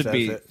think dad that should says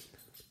be it.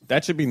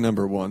 that should be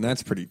number 1.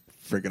 That's pretty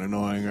freaking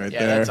annoying right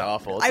Yeah, there. that's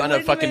awful. It's I not a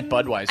wouldn't fucking even-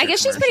 Budweiser. I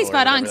guess she's commercial pretty or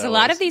spot on whatever because a that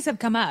lot was. of these have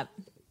come up.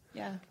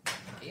 Yeah.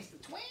 It's the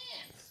twins.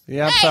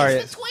 Yeah, I'm sorry.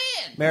 It's the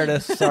twins.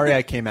 Meredith, sorry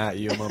I came at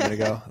you a moment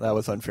ago. That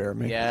was unfair of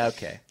me. Yeah,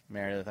 okay.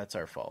 Meredith, that's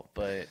our fault.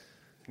 But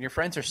your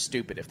friends are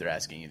stupid if they're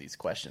asking you these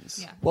questions.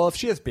 Yeah. Well, if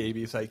she has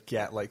babies, I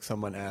get like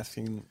someone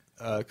asking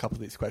a couple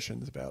of these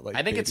questions about like.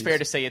 I think it's babies. fair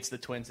to say it's the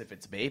twins if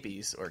it's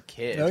babies or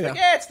kids. Oh, yeah. Like,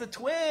 yeah, it's the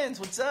twins.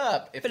 What's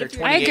up? If they're if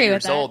you're- 28 I agree with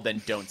years that. old,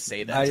 then don't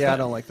say that. to Yeah, I them.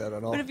 don't like that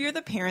at all. But if you're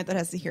the parent that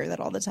has to hear that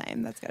all the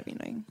time, that's got to be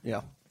annoying.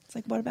 Yeah, It's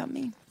like, what about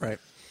me? right.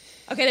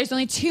 Okay, there's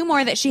only 2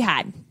 more that she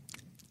had.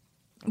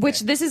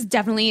 Which this is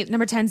definitely,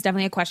 number 10 is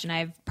definitely a question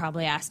I've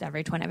probably asked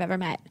every twin I've ever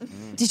met.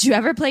 Did you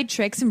ever play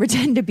tricks and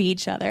pretend to be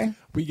each other?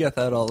 We get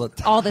that all the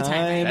time. All the time,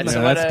 right? That's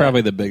Yeah, what, that's probably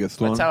the biggest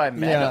one. That's how I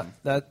met Yeah,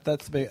 them.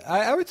 that's big.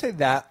 I would say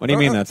that. What do you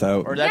mean that's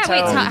out? Or that's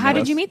Yeah, wait, how. how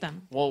did you meet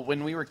them? Well,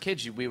 when we were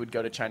kids, we would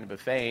go to China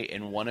buffet,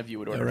 and one of you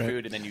would order right.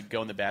 food, and then you'd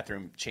go in the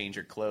bathroom, change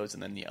your clothes,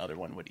 and then the other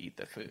one would eat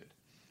the food.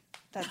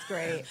 That's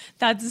great.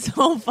 That's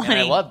so And funny.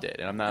 I loved it.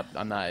 And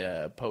I'm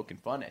not poking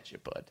fun at you,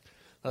 but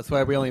That's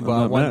why we only not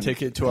bought one mad.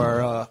 ticket to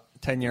our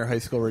 10-year high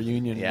school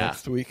reunion yeah,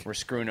 next week. we're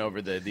screwing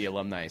over the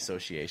alumni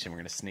association. We're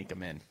going to sneak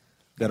them in.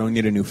 They don't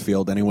need a new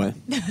field anyway.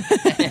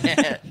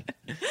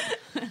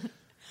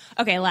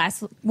 Okay,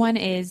 last one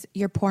is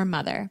your poor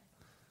mother.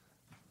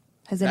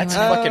 Has anyone?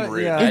 That's fucking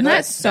rude. yeah. Isn't that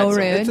That's- so that's a-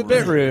 rude? It's a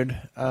bit rude.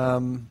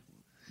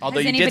 Although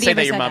Has you did anybody say ever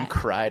that your said mom that?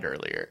 cried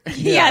earlier.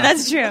 yeah,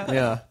 that's true.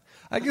 Yeah.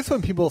 I guess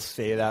when people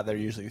say that, they're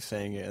usually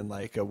saying it in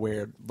like a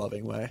weird,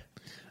 loving way.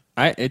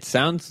 It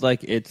sounds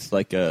like it's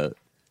like a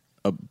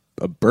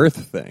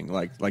birth thing,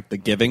 like the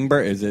giving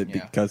birth. Is it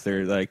Yeah. because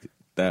they're like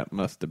that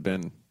must have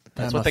been?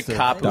 That's That what the must have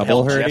cop who double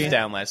held hurt Jeff you?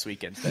 down last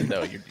weekend said,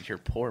 though. You're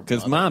poor. Because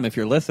mother. mom, if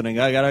you're listening,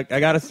 I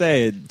gotta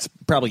say it's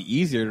probably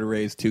easier to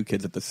raise 2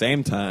 kids at the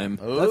same time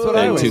That's what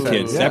I than always 2 say.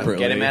 kids Yeah. separately.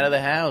 Get him out of the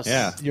house.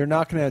 Yeah, You're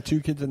not going to have 2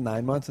 kids in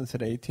 9 months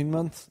instead of 18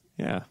 months?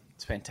 yeah.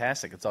 It's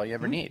fantastic. That's all you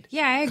ever need.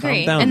 Yeah, I Calm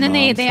agree. down, and then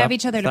Mom. they have Stop-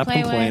 each other to stop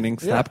play complaining.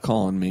 with. Stop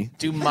calling me.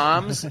 Do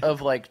moms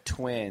of like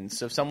twins,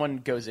 so if someone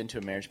goes into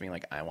a marriage being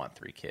like, I want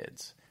 3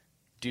 kids,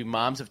 do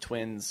moms of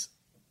twins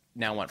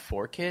now want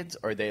 4 kids?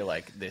 Or are they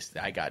like, this?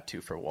 I got 2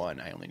 for 1,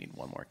 I only need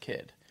 1 more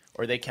kid?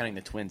 Or are they counting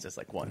the twins as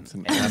like one? It's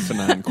an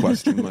asinine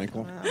question,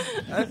 Michael.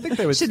 I think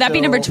they would Should that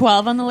be number still-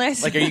 12 on the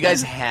list? Like, are you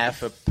guys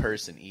half a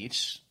person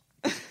each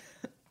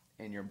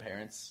in your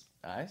parents'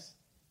 eyes?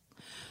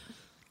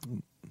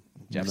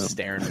 Jeff's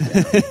staring me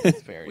down.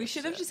 It's very We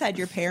should have upset. just had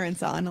your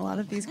parents on. A lot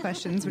of these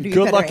questions would be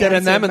Good better luck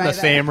getting them answered in the by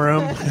same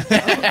room.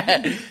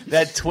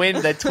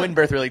 that twin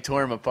birth really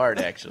tore him apart.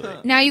 Actually,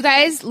 Now, you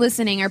guys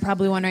listening are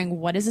probably wondering,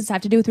 what does this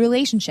have to do with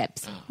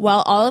relationships?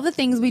 Well, all of the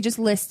things we just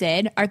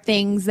listed are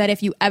things that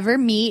if you ever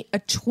meet a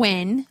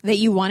twin that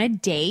you want to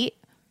date,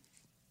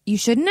 you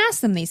shouldn't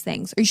ask them these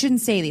things, or you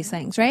shouldn't say these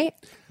things, right?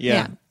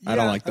 Yeah, I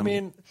don't like them. I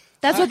mean,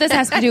 That's what this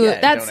has to do with.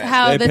 Yeah, That's don't ask.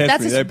 how. they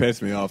That's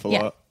piss me off a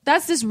yeah. lot.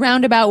 That's this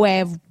roundabout way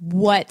of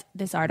what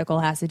this article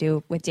has to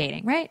do with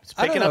dating, right? it's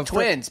I don't picking know up if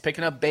twins,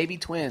 picking up baby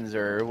twins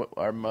or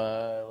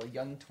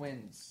young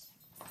twins,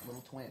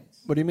 little twins.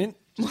 what do you mean?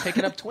 Just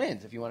picking up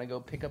twins. If you want to go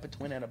pick up a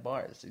twin at a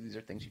bar, these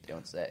are things you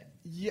don't say.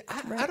 Yeah,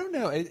 I don't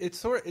know.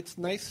 It's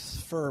nice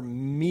for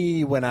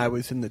me when I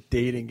was in the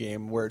dating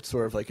game where it's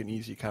sort of like an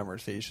easy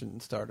conversation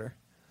starter.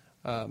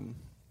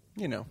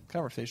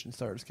 Conversation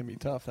starters can be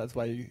tough. That's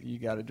why you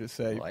got to just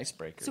say. Little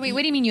icebreaker. So wait,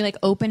 what do you mean? You like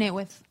open it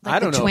with like I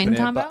don't the know, twin it,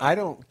 combo? but I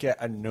don't get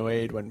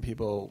annoyed when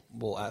people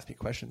will ask me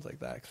questions like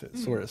that because it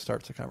sort of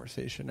starts a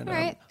conversation. And All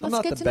right, I'm that's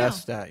not good the to know.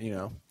 best at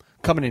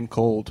coming in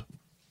cold.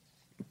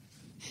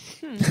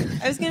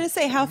 I was going to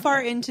say, how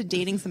far into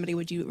dating somebody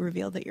would you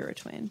reveal that you're a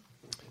twin?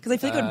 Because I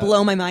feel like it would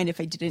blow my mind if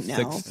I didn't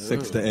know.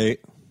 6 to 8.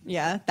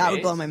 Yeah, that would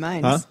Days? blow my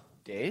mind. Huh?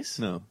 Days?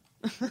 No,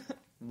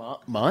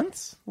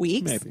 Months?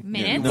 Weeks? maybe.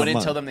 Minutes? Yeah, You no, wouldn't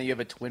month. tell them that you have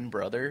a twin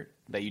brother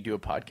that you do a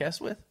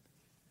podcast with?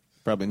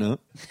 Probably not.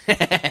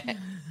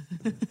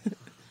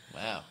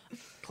 Wow.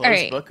 Closed All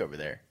right. book over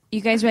there.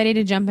 You guys ready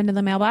to jump into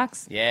the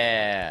mailbox?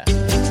 Yeah.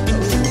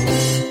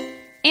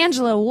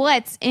 Angela,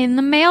 what's in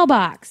the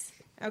mailbox?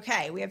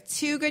 Okay, we have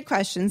two good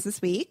questions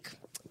this week.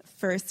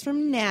 First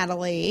from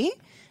Natalie.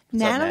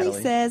 Natalie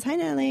Natalie? says, hi,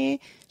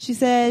 Natalie. She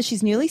says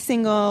she's newly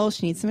single.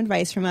 She needs some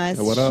advice from us.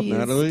 Hey, what up, She's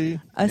Natalie?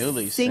 A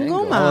Newly single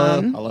single.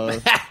 mom. Hello.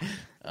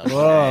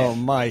 Whoa,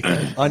 Mike,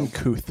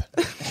 uncouth.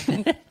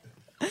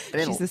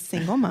 She's a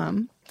single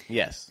mom.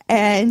 Yes.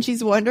 And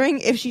she's wondering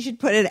if she should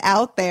put it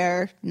out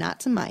there,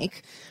 not to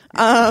Mike,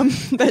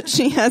 that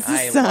she has a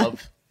I son.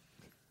 love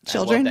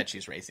Children? that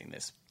she's raising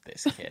this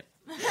kid.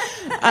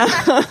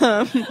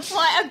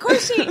 Well, of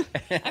course she.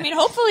 I mean,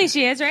 hopefully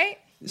she is, right?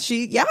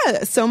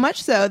 So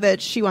much so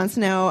that she wants to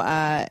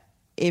know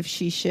if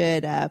she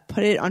should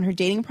put it on her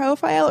dating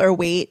profile or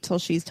wait till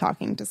she's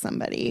talking to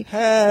somebody.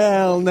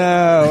 Hell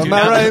no. Am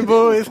I not- right,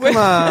 boys? Come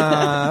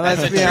on.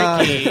 Let's be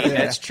honest.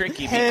 That's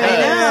tricky because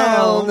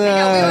Hell no.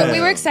 I know, we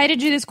were excited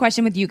to do this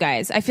question with you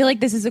guys. I feel like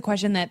this is a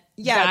question that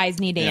Yeah. guys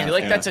need to I answer. feel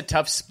like that's a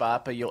tough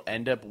spot, but you'll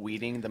end up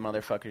weeding the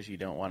motherfuckers you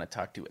don't want to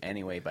talk to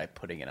anyway by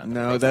putting it on the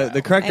No, profile.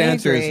 the correct I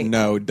answer agree. is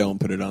no. Don't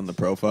put it on the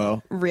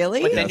profile.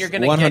 Really? But then Yes, you're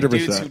going to get 100%.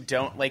 dudes who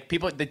don't like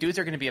people. The dudes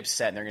are going to be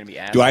upset and they're going to be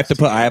assholes. Do I have to to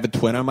put? you. I have a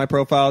twin on my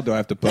profile. Do I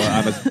have to put?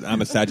 I'm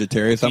a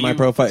Sagittarius on Do my you-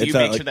 profile. Do you It's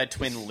make like, sure that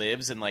twin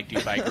lives and like do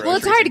you buy groceries? Well,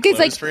 it's hard and because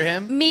clothes like for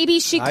him.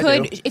 maybe she I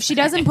could, do. if she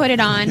doesn't put it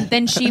on,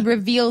 then she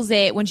reveals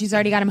it when she's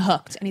already got him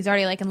hooked and he's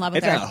already like in love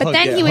with It's her. a But hook,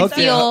 then yeah, he would hook, yeah.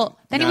 feel,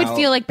 then he would No.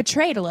 feel like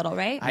betrayed a little,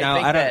 right? I no,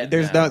 think I don't. that-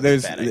 There's no, no.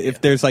 There's that's a bad idea.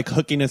 if there's like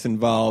hookiness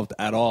involved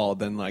at all,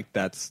 then like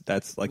that's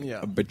like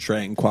Yeah. a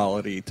betraying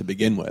quality to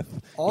begin with.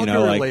 All you good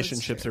know, like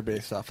relationships are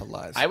based off of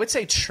lies. I would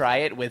say try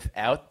it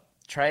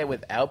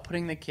without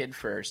putting the kid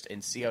first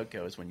and see how it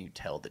goes when you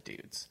tell the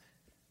dudes.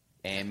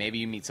 And maybe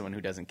you meet someone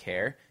who doesn't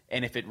care.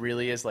 And if it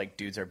really is like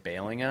dudes are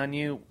bailing on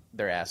you,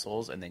 they're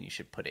assholes, and then you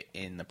should put it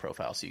in the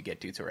profile so you get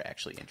dudes who are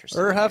actually interested.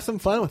 Or in have you. some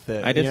fun with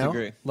it. I you know?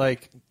 disagree.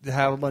 Like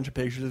have a bunch of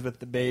pictures with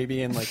the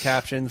baby and like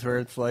captions where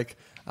it's like,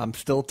 "I'm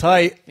still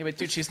tight." Yeah, but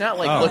dude, she's not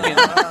like looking.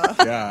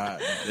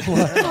 God.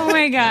 Oh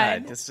my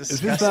God, God. it's Is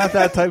disgusting. this not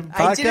that type of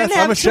I didn't podcast?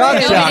 have I'm a shock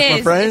twins. No, jock, it my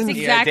is. friend. It's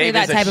exactly Dave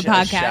that is a type of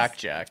podcast. Shock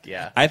jock,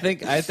 yeah. I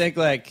think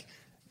like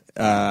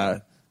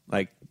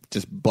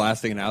just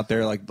blasting it out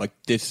there like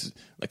this,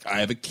 like I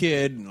have a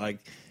kid and like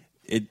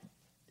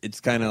it's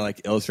kind of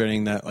like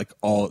illustrating that like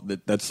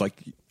that's like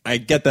I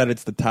get that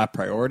it's the top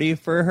priority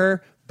for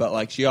her, but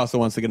like she also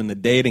wants to get in the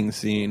dating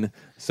scene,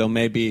 so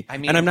maybe I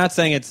mean, and I'm not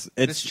saying This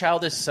it's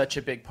child is such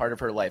a big part of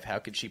her life. How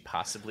could she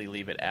possibly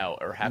leave it out,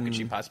 or how could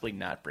she possibly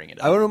not bring it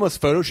I up? would almost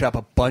Photoshop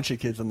a bunch of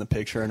kids on the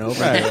picture and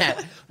over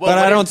it. Well, but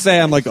I what don't if- say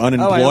I'm like only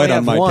unemployed on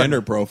have my one.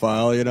 Tinder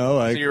profile, you know,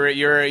 like So you're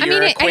mean,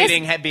 I guess-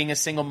 equating being a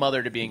single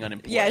mother to being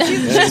unemployed. Yeah,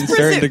 she's in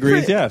certain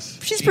degrees, yes.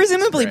 She's Jesus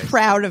presumably Christ.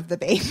 proud of the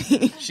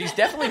baby. She's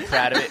definitely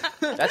proud of it.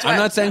 That's why I'm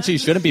not saying she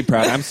shouldn't be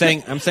proud. I'm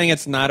saying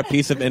it's not a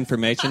piece of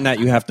information that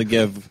you have to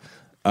give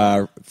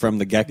from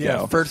the get go.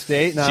 Yeah, first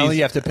date. Not She's- only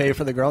you have to pay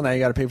for the girl, now you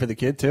got to pay for the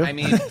kid too. I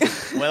mean,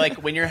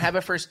 when you have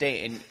a first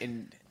date,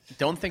 and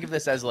don't think of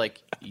this as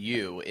like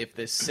you. If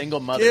this single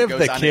mother Give goes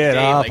the on kid a date,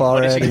 up like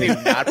what is she already.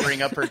 gonna do? Not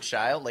bring up her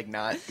child? Like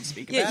not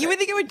speak Yeah, about you it? would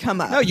think it would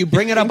come up. No, you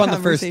bring it up in on the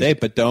first conversation. date,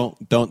 but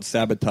don't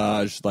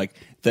sabotage like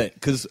that,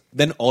 because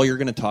then all you're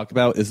going to talk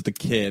about is the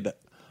kid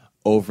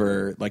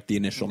over like the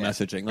initial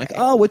messaging. Like,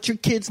 oh, what's your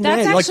kid's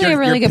That's name? Like actually a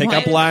really your good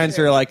pickup point. lines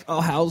are like,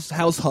 oh, how's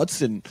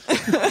Hudson?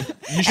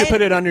 you should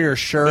put it under your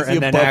shirt Is he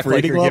and then above act like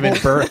reading you're giving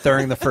level? birth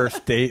during the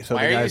first date. So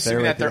Why the are you guy's there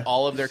assuming with that you.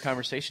 all of their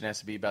conversation has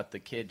to be about the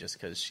kid just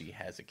because she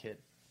has a kid?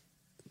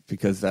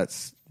 because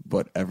that's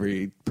what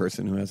every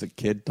person who has a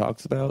kid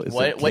talks about. Is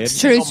What kid.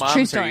 single True moms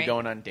are story. you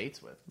going on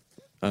dates with?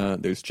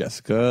 There's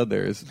Jessica.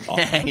 There's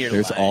You're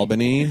there's lying.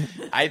 Albany.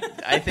 I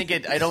think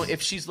it. I don't.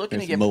 If she's looking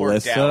to There's get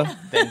Melissa. porked out,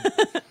 then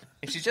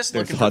if she's just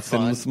There's looking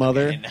Hudson's for fun,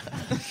 mother. I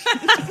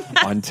mean,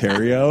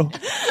 Ontario.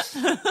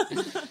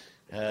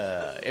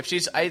 if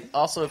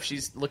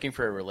she's looking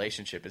for a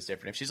relationship, is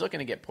different. If she's looking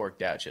to get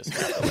porked out, she's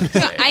got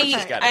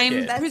a I'm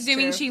kid. That's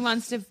presuming true. she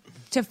wants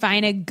to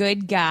find a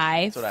good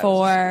guy what I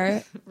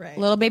for Right.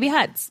 little baby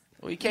Huds.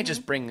 Well, you can't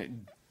just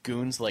bring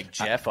goons like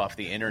Jeff off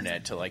the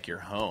internet to like your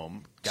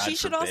home. God She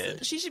should forbid.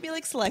 also be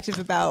like selective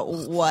about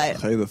what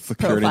Hey, the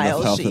security in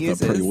profiles this house she is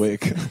pretty uses.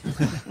 weak.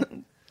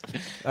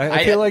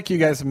 I feel like you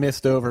guys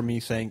missed over me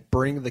saying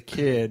bring the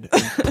kid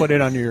and put it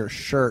on your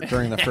shirt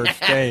during the first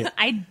date,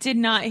 I did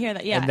not hear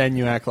that. Yeah. and then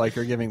you act like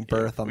you're giving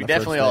birth on We the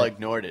definitely first all date.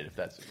 ignored it. If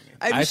that's what you mean.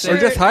 I'm I sure. Or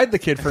just hide the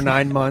kid for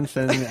 9 months,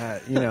 and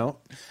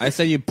I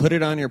say you put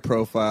it on your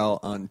profile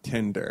on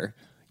Tinder.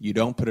 You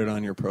don't put it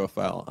on your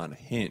profile on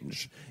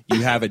Hinge.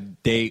 You have a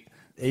date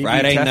A/B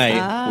Friday testing.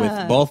 night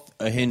with both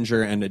a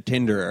Hinger and a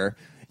Tinderer.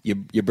 You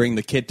bring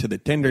the kid to the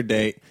Tinder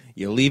date.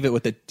 You leave it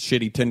with a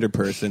shitty Tinder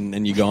person,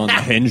 and you go on the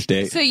Hinge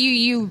date. so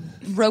you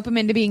rope him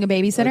into being a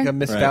babysitter? like a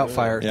Miss Right.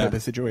 Doubtfire Yeah. type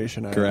of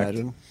situation. I Correct.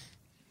 imagine,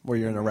 where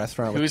you're in a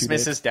restaurant with Who's two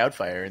dates. Mrs.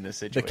 Doubtfire in this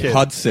situation? kid.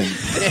 Hudson.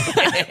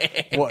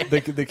 Well,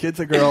 the kid's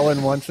a girl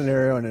in one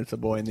scenario, and it's a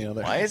boy in the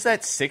other. Why is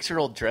that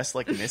 6-year-old dressed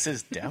like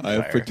Mrs. Doubtfire? I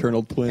have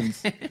fraternal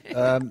twins.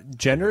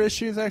 Gender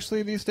issues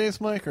actually these days,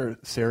 Mike, are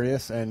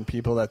serious, and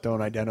people that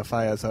don't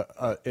identify as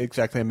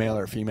exactly a male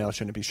or female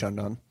shouldn't be shunned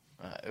on.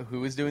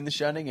 Who is doing the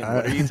shunning, and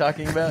what are you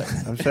talking about?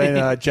 I'm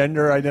saying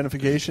gender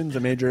identification is a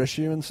major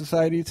issue in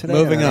society today.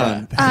 Moving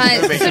on.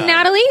 So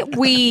Natalie,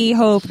 we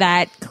hope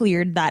that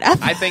cleared that up.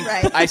 I think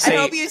Right. I say.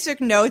 I hope you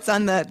took notes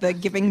on the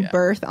giving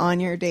birth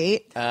on your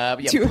date.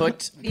 to-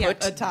 put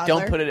a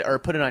toddler.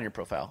 don't put it on your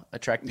profile.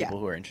 Attract people Yeah.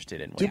 who are interested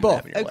in what Do you both.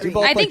 have in your life. Do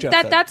both. I like think Jeff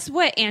that said. that's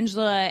what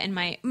Angela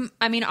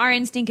and our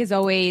instinct is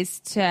always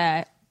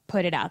to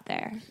put it out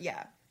there.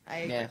 Yeah.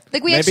 Yeah.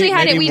 Like we actually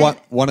had it. We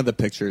one of the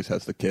pictures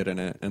has the kid in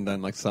it, and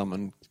then like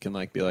someone can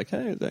like be like,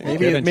 "Hey, is that your kid?"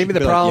 Maybe And she the can be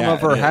like, problem "Yeah,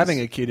 of her it is."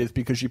 having a kid is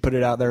because she put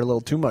it out there a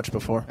little too much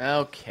before.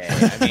 Okay,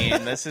 I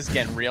mean this is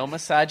getting real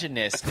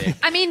misogynistic.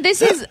 I mean,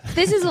 this is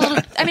a little.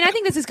 I mean, I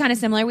think this is kind of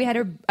similar. We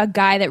had a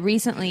guy that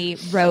recently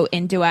wrote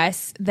into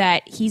us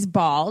that he's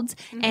bald,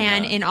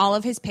 and in all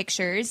of his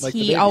pictures, Like the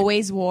he baby.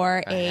 always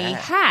wore a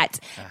hat.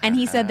 And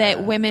he said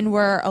that women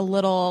were a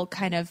little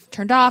kind of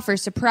turned off or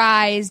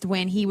surprised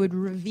when he would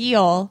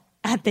reveal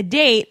at the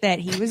date that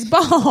he was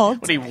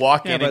bald. Would he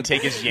walk in but- and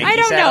take his Yankees I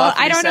don't hat know. off?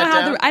 I don't know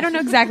how I don't know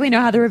exactly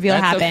know how the reveal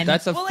happened.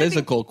 That's a Well, I think-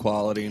 physical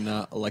quality,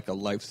 not like a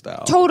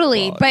lifestyle.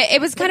 Totally, quality. but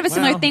it was kind of a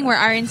similar Well, thing where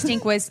our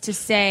instinct was to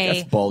say,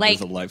 Yes, bald like,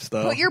 is a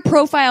lifestyle. put your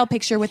profile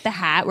picture with the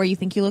hat where you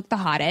think you look the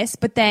hottest,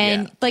 but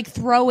then Yeah. like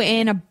throw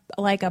in a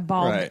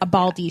Right.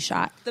 baldy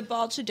shot. The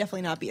bald should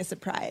definitely not be a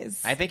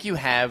surprise. I think you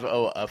have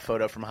a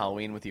photo from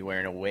Halloween with you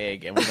wearing a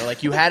wig, and when they're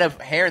like, "You had a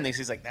hair," and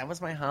he's like, "That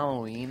was my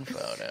Halloween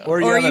photo." or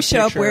have you a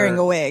show up picture wearing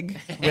a wig.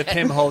 with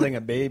him holding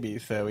a baby,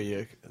 so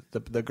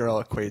the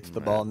girl equates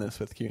the baldness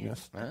with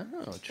cuteness.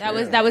 Oh,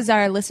 That was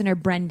our listener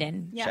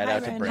Brendan. Yeah, Shout hi, out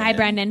to Brendan. Brendan. Hi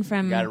Brendan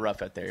from Got it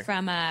rough out there.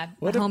 from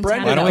What if hometown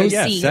Brendan- Why of don't we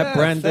OC. set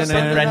Brendan set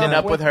and Brendan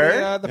up with her?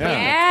 Yeah,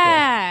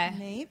 Yeah.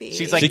 Maybe.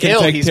 She's like, She can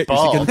 "Ill, take he's she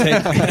bald."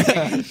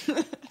 can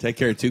take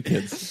care of two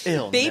kids.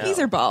 Ill, babies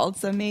no. are bald,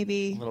 so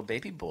maybe. Little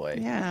baby boy.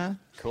 Yeah.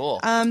 Cool.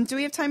 Do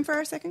we have time for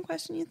our second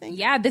question, you think?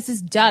 Yeah, this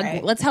is Doug.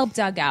 Right. Let's help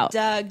Doug out.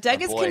 Doug Oh,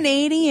 is boy.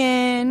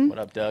 Canadian. What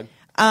up, Doug?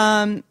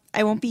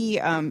 I won't be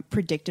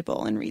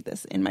predictable and read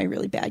this in my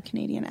really bad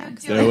Canadian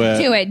accent. Do it.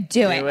 Do it.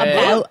 Do it.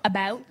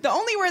 About. The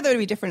only word that would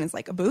be different is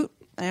like a boot.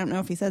 I don't know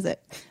if he says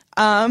it.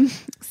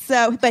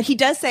 But he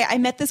does say, I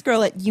met this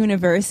girl at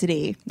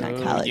university, not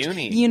Oh, college.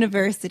 uni.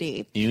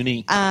 University.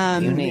 Uni.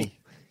 Uni.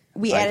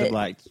 We Light added, of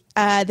lights.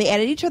 they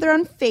added each other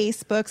on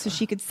Facebook so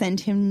she could send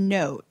him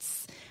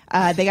notes.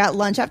 They got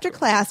lunch after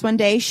class one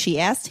day. She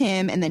asked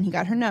him, and then he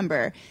got her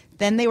number.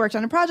 Then they worked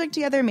on a project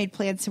together, made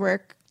plans to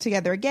work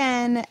together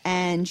again,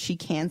 and she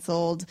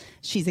canceled.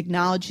 She's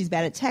acknowledged she's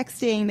bad at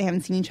texting. They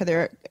haven't seen each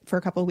other for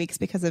a couple of weeks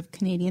because of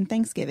Canadian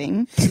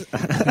Thanksgiving.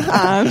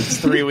 It's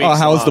 3 weeks. Oh,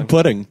 how was the long.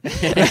 pudding?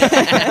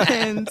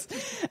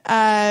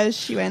 And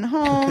she went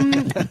home.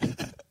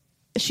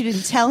 She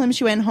didn't tell him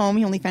she went home.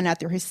 He only found out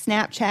through his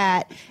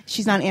Snapchat.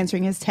 She's not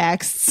answering his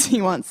texts.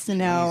 He wants to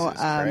know.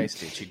 Jesus Christ,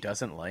 dude, she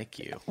doesn't like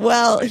you.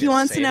 Well, I he didn't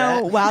wants to say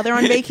know that. while they're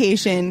on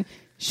vacation,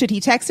 should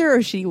he text her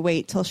or should he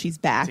wait till she's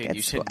back Dude, at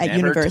you school, should at never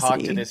university? talk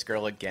to this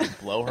girl again.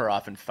 Blow her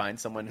off and find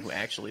someone who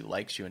actually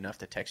likes you enough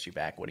to text you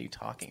back. What are you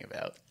talking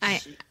about?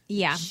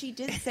 Yeah. She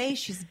did say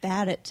she's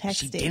bad at texting.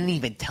 She didn't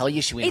even tell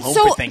you she went It's home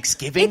so- for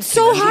Thanksgiving. it's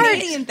so hard.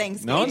 Canadian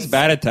Thanksgiving. No one's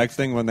bad at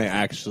texting when they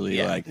actually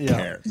Yeah.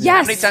 care.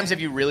 Yes. How many times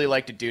have you really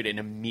liked a dude and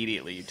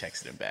immediately you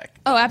texted him back?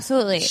 Oh,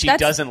 absolutely. She That's-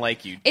 doesn't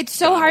like you. It's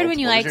so hard Donald. when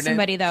you What was like her name?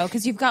 somebody though,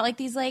 because you've got like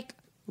these like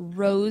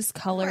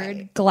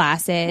rose-colored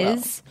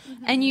glasses,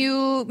 and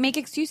you make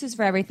excuses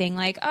for everything,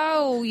 like,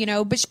 oh,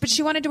 but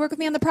she wanted to work with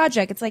me on the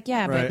project. It's like,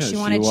 yeah, Right. but she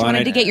Yeah,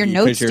 wanted to get your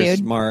notes, because you're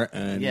dude. smart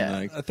and Yeah.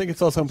 like, I think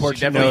it's also She important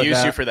to definitely know used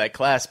that you for that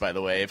class, by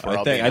the way. If we're I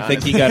all think- being I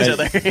think honest you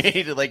gotta- with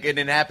each other. Like, and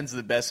it happens to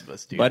the best of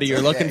us, dude. buddy, It's you're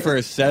okay. looking for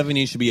a 7.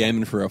 You should be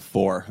aiming for a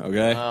 4.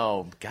 Okay.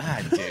 Oh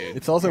God, dude!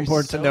 it's also You're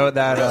important so to note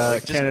that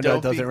gross. Just Canada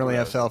don't be doesn't really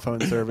have gross. cell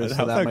phone service, so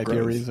How's that that might be a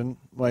gross? reason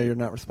why you're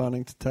not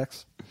responding to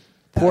texts.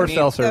 Poor mean,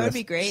 cell That service. would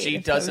be great. She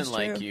if that was doesn't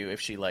like true. you.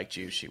 If she liked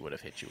you, she would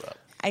have hit you up.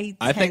 I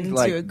I tend think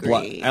like to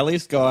agree. at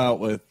least go out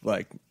with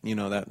like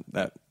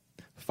that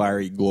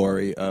fiery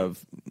glory of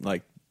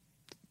like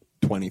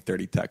 20,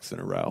 30 texts in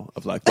a row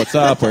of like, what's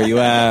up? Where you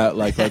at?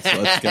 Like, let's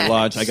get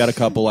lunch. I got a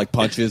couple like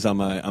punches on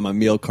my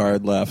meal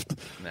card left.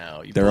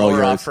 No, you They're blow all her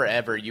yours. off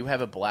forever. You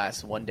have a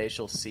blast. One day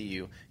she'll see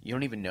you. You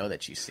don't even know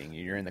that she's seeing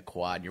you. You're in the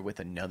quad. You're with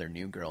another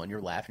new girl, and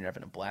you're laughing. You're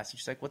having a blast. And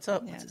she's like, "What's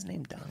up? What's his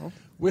name, Donald?"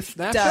 With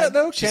Snapchat, Doug.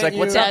 though, She's can't like,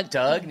 "What's you- up,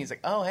 Doug?" And he's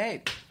like, "Oh,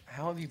 hey,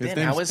 how have you His been?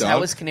 name's How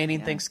Doug? was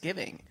Canadian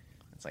Thanksgiving?"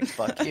 It's like,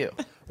 "Fuck you."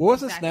 What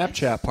was the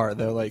Snapchat part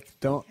though? Like,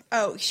 don't.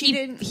 Oh, she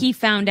didn't. He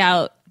found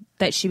out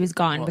that she was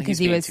gone Well, because he's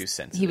he being was too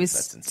sensitive. he was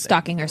That's insane.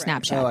 stalking her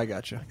Snapchat. Oh, I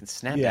got you. And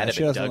snap Yeah, out of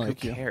she it, doesn't Doug. like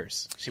Who you.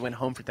 cares? She went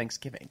home for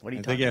Thanksgiving. What are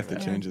you I talking think you have to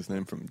about? change his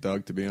name from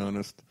Doug, to be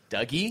honest.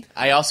 Dougie?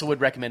 I also would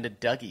recommend a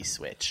Dougie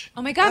switch.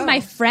 Oh my god, my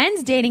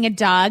friend's dating a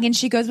dog, and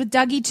she goes with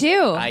Dougie too.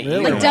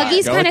 Really? But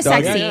Dougie's Go kind of with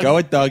Dougie. sexy. Go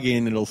with Dougie,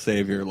 and it'll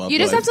save your love. You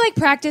just life. have to like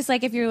practice,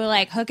 like if you're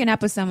like hooking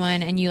up with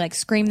someone and you like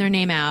scream their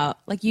name out,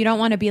 like you don't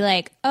want to be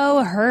like,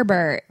 oh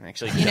Herbert.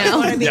 Actually, You know?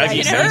 wanna be Dougie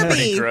like sounds Herbie.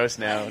 pretty gross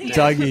now.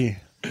 Dougie,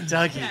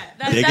 Dougie.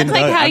 That's Digging like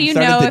Doug. how I'm you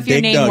starting know to if your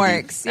dig name Dougie.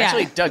 works. Yeah.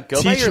 Actually, Doug,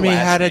 go by teach your me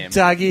last how to name.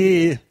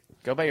 Dougie.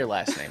 Go by your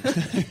last name.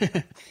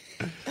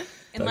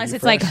 Unless Dougie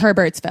it's like Fresh.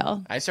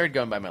 Herbertsville. I started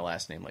going by my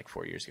last name like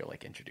 4 years ago,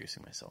 like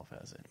introducing myself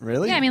as it.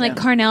 Really? Yeah, I mean like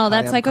Carnell,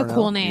 that's am like a Carnell.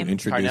 cool You name.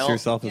 introduce Carnell?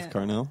 yourself Yeah. as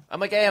Carnell. I'm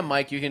like, hey, I'm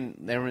Mike. You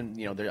can, everyone,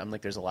 I'm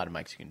like, there's a lot of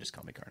Mikes. You can just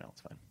call me Carnell.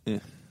 It's fine. Yeah.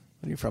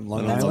 Are you from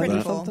Long That's Island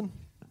pretty or cool. something?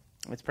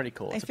 It's pretty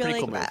cool. I It's a feel pretty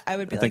like cool move. I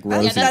would be I think like,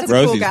 Rosie- that's a cool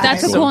Rosie's guy.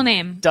 That's a So- cool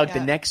name. Doug, Yeah.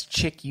 the next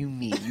chick you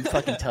meet, you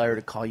fucking tell her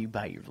to call you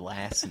by your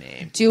last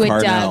name. Do it,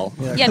 Carnell.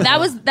 Doug. Yeah,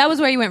 that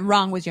was where you went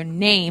wrong, was your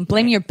name.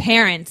 Blame your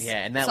parents.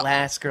 Yeah, and that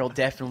last girl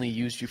definitely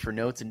used you for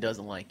notes and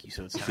doesn't like you,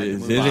 so it's time to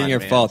This move isn't on, your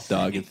man. fault,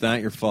 Doug. It's not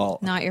your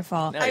fault. Not your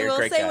fault. No, I you're a will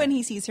great say guy. when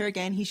he sees her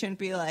again, he shouldn't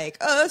be like,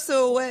 oh,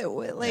 so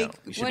what like, No,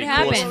 you should What be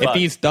happened? Cool as If fuck.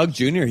 he's Doug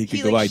Jr., he could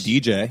He, go like, by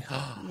DJ.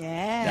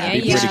 yeah,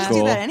 That'd be you pretty should cool.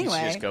 do that You should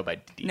anyway. just go by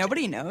DJ.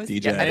 Nobody knows.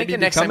 DJ. I think Maybe the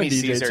next time become he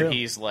a DJ sees her, too.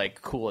 he's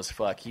like cool as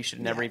fuck. He should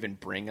never Yeah. even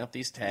bring up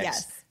these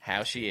texts, Yes.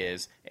 how she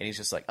is, and he's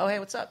just like, "Oh, hey,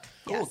 what's up?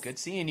 Cool, Yes. good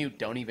seeing you."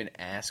 Don't even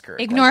ask her.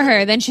 a Ignore question.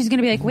 her. Then she's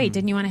gonna be like, wait,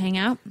 didn't you want to hang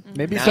out?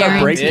 Maybe No, start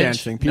bitch.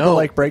 breakdancing. People No.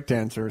 like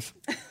breakdancers.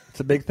 It's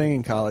a big thing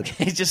in college.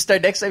 Just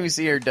start next time you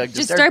see her, Doug.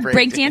 Just start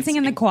breakdancing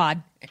in the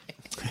quad.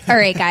 All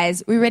right,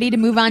 guys, we ready to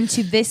move on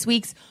to this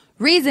week's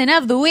Reason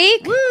of the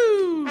Week?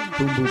 Boom,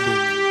 boom, boom.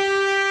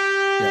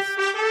 Yes.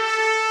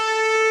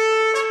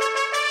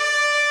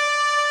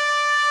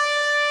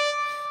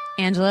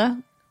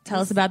 Angela, tell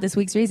us about this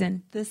week's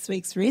reason. This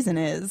week's reason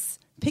is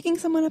picking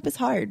someone up is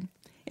hard.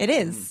 It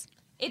is.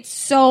 It's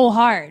so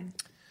hard.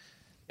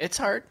 It's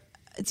hard.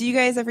 Do you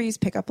guys ever use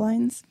pickup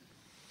lines?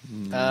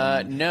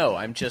 No,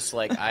 I'm just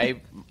like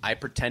I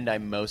pretend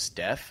I'm most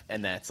deaf,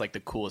 and that's like the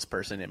coolest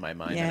person in my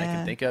mind that I Yeah.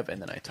 can think of,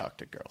 and then I talk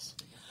to girls.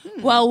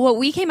 Well, what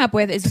we came up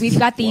with is we've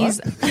got these.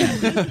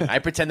 I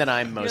pretend that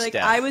I'm most You're like,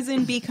 deaf. I was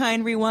in Be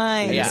Kind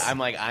Rewind. Yeah, I'm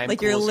like I'm like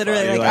cool you're as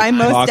literally fuck. like, I'm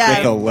most talk deaf.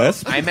 with a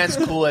lisp. I'm as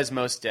cool as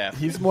most deaf.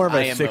 He's more of I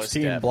a am most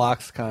 16 deaf.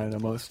 blocks kind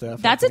of most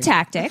stuff. That's a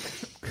tactic.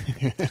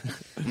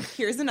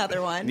 Here's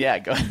another one. Yeah,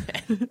 go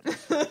ahead.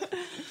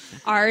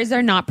 Ours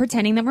are not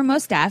pretending that we're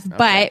most deaf,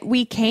 but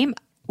we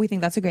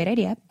think that's a great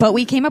idea. But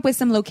we came up with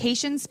some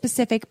location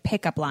specific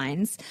pickup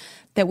lines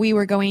that we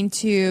were going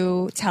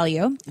to tell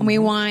you. And we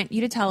want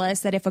you to tell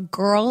us that if a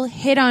girl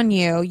hit on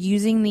you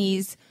using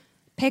these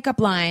pickup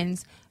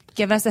lines,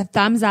 give us a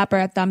thumbs up or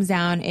a thumbs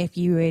down if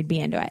you would be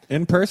into it.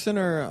 In person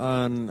or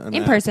on an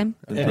In app? person.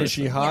 And is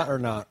she hot or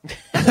not?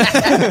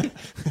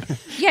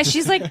 Yeah,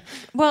 she's like,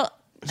 well,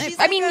 She's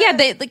I like mean, a-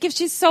 yeah, like if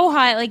she's so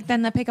hot, like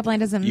then the pickup line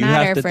doesn't You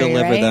matter have to for you,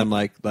 deliver right? them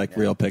like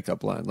real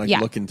pickup line. Like Yeah.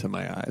 look into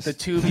my eyes. The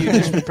two of you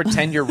just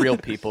pretend you're real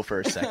people for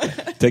a second.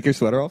 Take your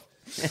sweater off.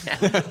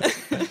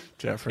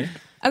 Jeffrey?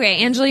 Okay,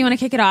 Angela, you want to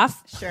kick it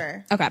off?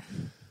 Sure. Okay.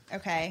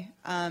 Okay.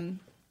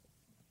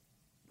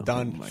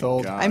 Done. my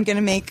Sold. God. I'm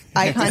gonna make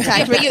eye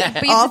contact with But you have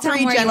all to tell three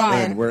them where you are.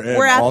 gentlemen. We're in.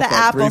 We're at All the five,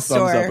 Apple three thumbs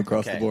store. up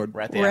across Okay, the board.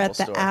 we're at the We're Apple at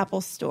the store.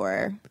 Apple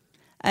store.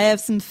 I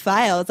have some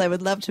files I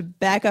would love to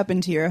back up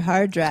into your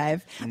hard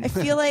drive. I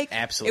feel like it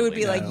would Absolutely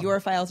be like no. your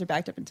files are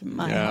backed up into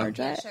my Yeah. hard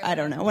drive. I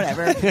don't know,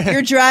 whatever.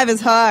 Your drive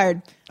is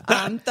hard.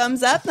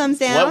 Thumbs up, thumbs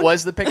down. What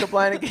was the pickup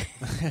line again?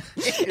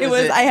 it?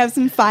 Was I have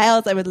some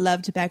files I would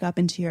love to back up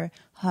into your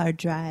hard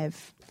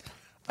drive.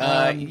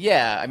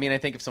 Yeah, I mean, I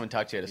think if someone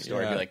talked to you at a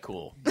store, I'd Yeah. be like,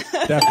 cool.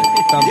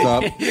 Definitely. Thumbs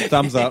up.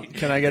 Thumbs up.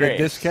 Can I get Great. a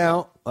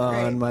discount on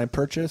Great. my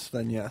purchase?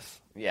 Then yes.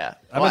 Yeah.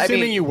 I'm Well, I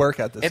assuming mean, you work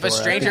at the if store. a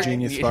stranger, at the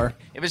Genius Bar.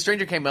 if a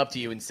stranger came up to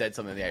you and said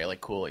something, yeah, you're like,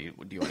 cool. Do you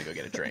want to go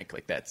get a drink?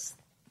 Like that's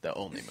the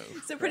only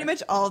move. So pretty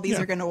much all of these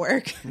are going to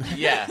work.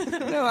 Yeah.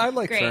 No, I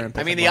like Great. firm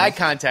I mean, pickup the eye lines.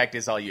 contact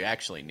is all you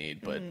actually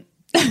need, but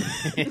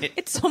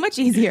It's so much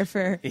easier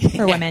for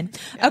women.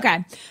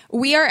 Okay.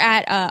 We are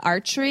at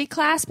archery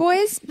class,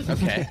 boys.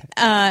 okay.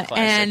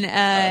 And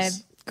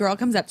Us. girl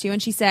comes up to you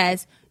and she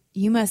says,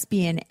 "You must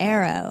be an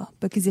arrow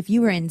because if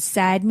you were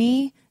inside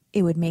me,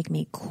 it would make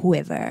me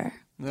quiver."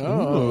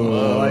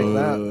 Oh, I like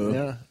that.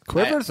 Yeah.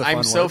 Quiver's a fun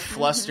I'm so word.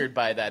 flustered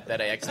by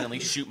that I accidentally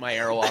shoot my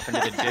arrow off into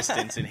the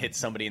distance and hit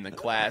somebody in the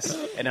class.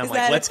 And I'm Is like,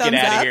 that a let's get thumbs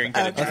out up? of here and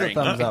get Okay. a That's a drink.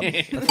 thumbs up. That's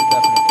a definite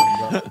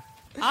thumbs up.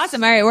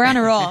 Awesome. All right, we're on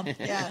a roll.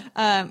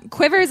 Yeah.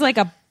 Quiver is like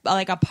a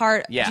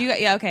part. Yeah.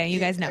 Yeah. Okay, you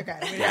guys know. Okay.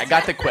 Yeah, I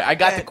got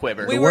the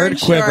quiver. We The weren't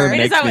word quiver sure.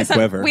 makes me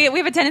quiver. We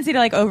have a tendency to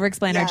like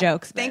over-explain our Yeah.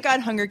 jokes. Thank God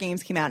Hunger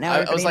Games came out. Now I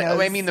everybody was like,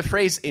 knows. I mean, the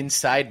phrase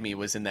 "inside me"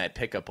 was in that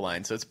pickup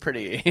line, so it's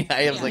pretty.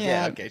 I was like,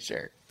 Yeah. yeah, okay,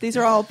 sure. These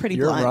are all pretty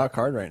You're blunt. rock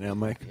hard right now,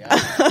 Mike.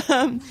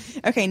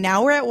 Okay,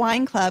 now we're at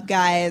Wine Club,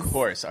 guys. Of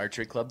course,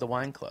 Archery Club, the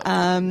wine club.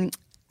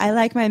 I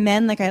like my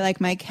men like I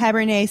like my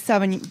Cabernet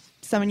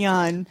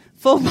Sauvignon,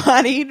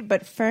 full-bodied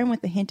but firm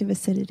with a hint of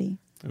acidity.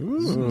 Then Do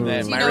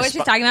you my know what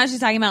she's respo- talking about? She's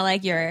talking about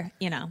like your,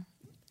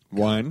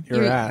 Wine. Your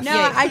You're- ass. No,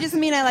 Yeah. I just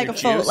mean I like Your a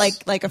full,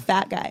 juice? like a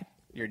fat guy,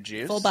 Your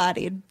juice.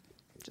 full-bodied.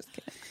 Just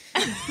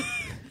kidding.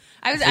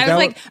 I was that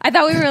like, I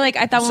thought we were like,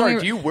 I thought Sorry,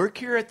 when do you work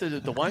here at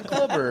the wine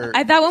club, or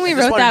I thought when we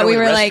just wrote wanted to that know we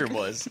where were the like, restroom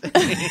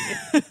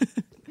was.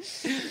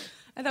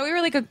 I thought we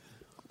were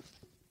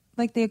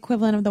like the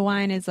equivalent of the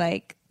wine is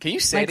like. Can you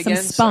say Like it some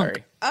again? spunk.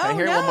 Sorry. Can I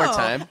hear it one more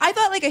time? I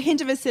thought like a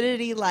hint of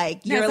acidity,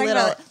 like No, you're a it's like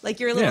little, about- like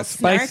you're a little Yeah,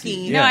 spicy.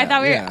 snarky. No, Yeah, I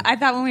thought yeah. I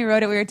thought when we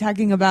wrote it we were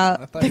talking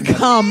about thought the you meant-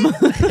 cum.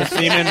 The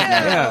semen.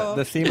 Yeah,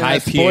 the semen High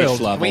is pH spoiled.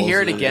 level. Can we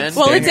hear it again?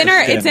 Well, it's in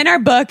our Skin. it's in our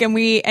book, and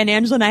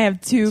Angela and I have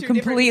two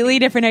completely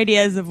different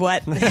ideas of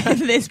what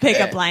this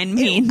pickup line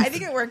means. I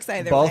think it works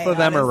either way. Both of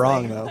them are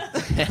honestly.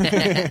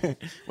 wrong, though.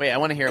 Wait, I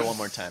want to hear it one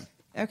more time.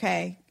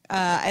 Okay.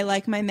 I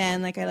like my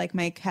men like I like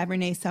my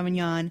Cabernet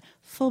Sauvignon,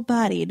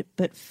 full-bodied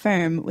but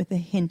firm with a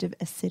hint of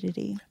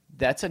acidity.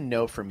 That's a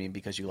no for me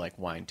because you like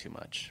wine too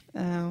much.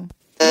 Oh.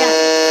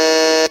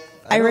 Yeah.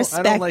 I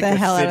respect don't like the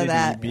hell out of acidity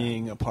that.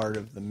 being a part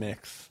of the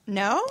mix.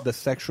 No? The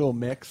sexual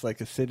mix, like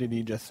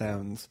acidity, just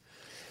sounds.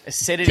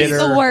 Acidity It's is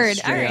a word.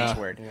 strange All right.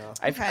 word. Yeah.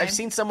 Okay. I've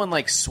seen someone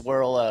like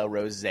swirl a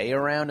rosé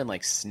around and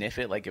like sniff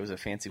it like it was a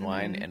fancy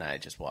wine, and I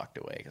just walked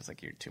away because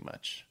like you're too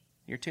much.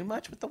 You're too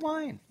much with the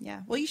wine,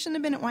 Yeah. Well, you shouldn't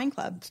have been at Wine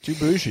Club. It's too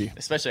bougie.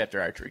 especially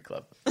after archery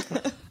club.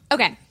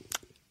 Okay.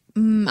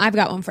 I've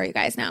got one for you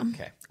guys now.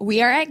 Okay.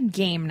 We are at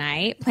game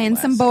night playing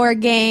some board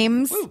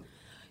games.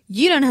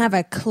 You don't have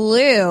a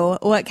clue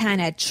what kind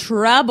of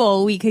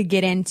trouble we could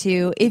get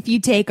into if you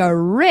take a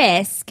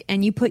risk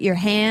and you put your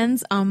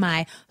hands on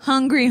my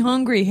hungry,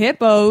 hungry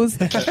hippos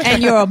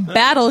and your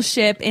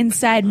battleship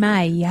inside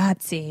my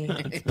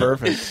Yahtzee. It's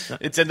perfect.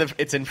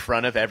 It's in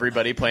front of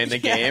everybody playing the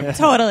game.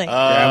 Totally.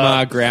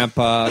 Grandma,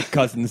 grandpa,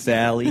 cousin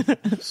Sally.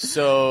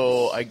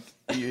 So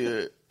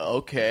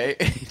okay,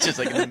 just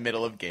like in the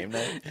middle of game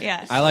night.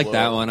 yeah. I like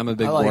that one. I'm a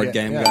big I like board it,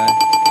 game yeah. guy.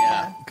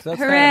 Yeah. 'Cause that's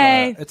Hooray.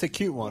 kind of it's a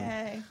cute one.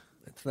 Yay.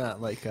 It's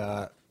not like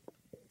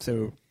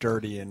so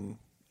dirty and.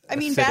 I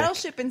mean, acidic.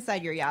 Battleship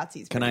inside your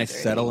Yahtzee's Can pretty I dirty.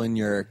 settle in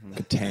your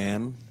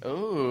Catan?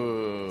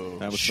 Ooh.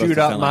 That was supposed Shoot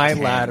to up sound my like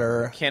tan.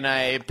 ladder. Can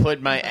I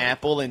put my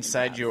apple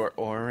inside your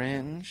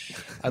orange?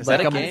 I'd Is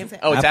that like a a- game?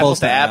 Oh, it's Apples apples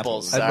to to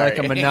apples. I'd like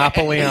sorry. a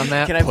monopoly on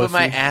that. Can I put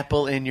my pussy.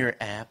 apple in your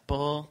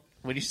apple?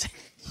 What do you say?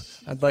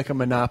 I'd like a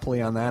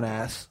monopoly on that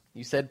ass.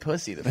 You said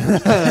pussy the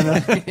first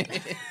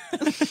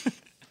time.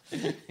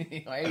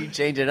 Why are you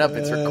changing it up?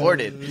 It's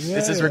recorded.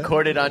 This is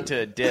recorded onto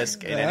a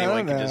disc, and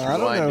anyone can just I don't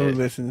know rewind who it.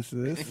 listens to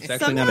this. It's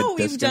actually not Somehow a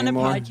we've disc done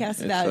anymore. a podcast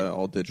It's, about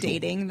all digital.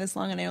 dating this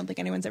long, and I don't think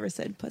anyone's ever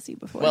said pussy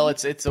before. Well,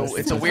 it's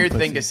a weird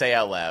thing to say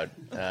out loud.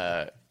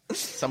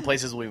 Some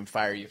places will even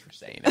fire you for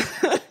saying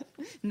it.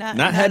 not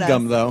Not us.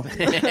 headgum though.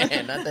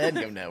 Not the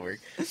Headgum Network.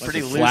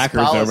 Pretty loose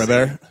Slackers policy. over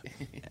there.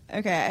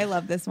 Okay, I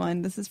love this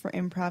one. This is for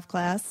improv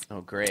class.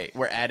 Oh, great.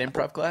 We're at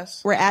improv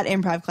class? We're at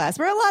improv class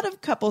where a lot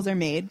of couples are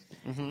made.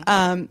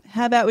 Mm-hmm.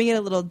 How about we get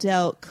a little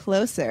dealt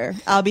closer?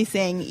 I'll be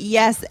saying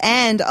yes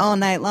and all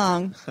night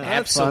long.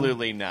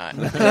 Absolutely not.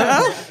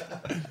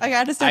 I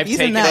got to start I've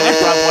using taken that. an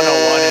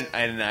improv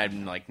 101 and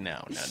I'm like,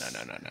 no.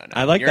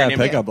 I like You're that an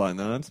pickup line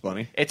though. That's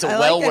funny. It's a I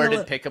like well-worded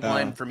that a pickup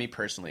line. For me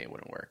personally, it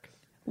wouldn't work.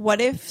 What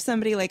if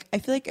somebody I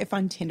feel like if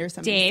on Tinder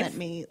somebody Dave? sent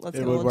me, let's It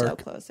get a little would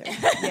dealt closer.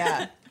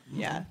 Yeah.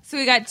 Yeah. So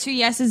we got 2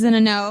 yeses and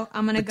a no.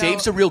 I'm going to But go.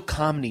 Dave's a real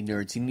comedy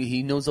nerd.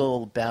 He knows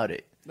all about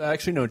it. I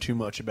actually know too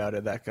much about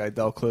it. That guy,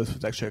 Del Close,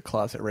 was actually a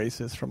closet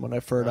racist from what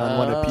I've heard on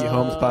one of Pete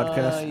Holmes'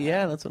 podcasts.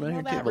 Yeah, that's what I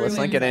heard too. that But let's not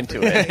ruined get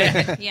into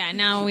it. Yeah,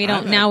 now we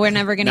don't. Now we're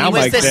never going to. Now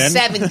use Mike's this.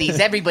 in. 70s.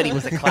 Everybody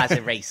was a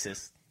closet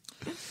racist.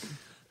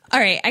 All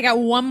right, I got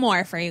one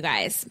more for you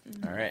guys.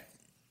 All right.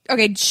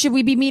 Okay, should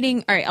we be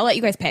meeting? All right, I'll let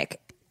you guys pick.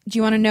 Do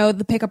you want to know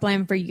the pickup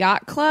line for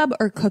yacht club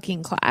or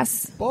cooking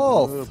class?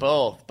 Both. Ooh,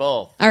 both.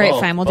 All right,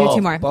 fine. We'll do both,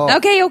 2 more. both.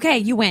 Okay,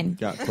 you win.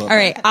 Yacht club. All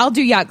right, I'll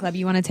do yacht club.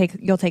 You'll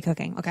take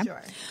cooking. Okay.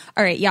 Sure.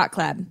 All right, yacht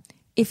club.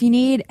 if you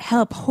need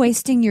help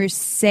hoisting your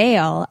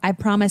sail, I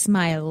promise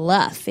my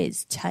luff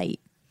is tight.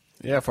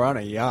 Yeah, if we're on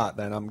a yacht,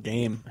 then I'm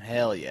game.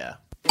 Hell yeah.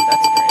 That's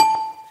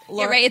great.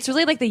 Yeah, right. It's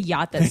really like the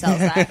yacht that sells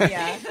that.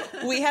 Yeah.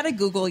 We had to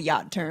Google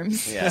yacht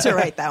terms Yeah. to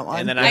write that one.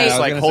 And then I I was was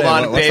like, gonna hold say,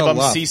 on, what's babe, a I'm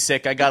luff?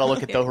 seasick. I got to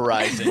look at the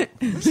horizon.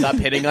 Stop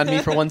hitting on me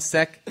for 1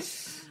 sec.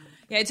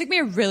 Yeah, it took me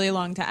a really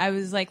long time. I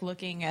was like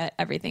looking at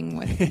everything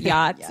with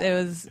yachts. Yeah. It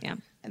was, yeah.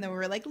 And then we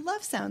were like,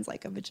 love sounds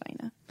like a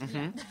vagina.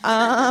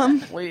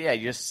 Well, yeah,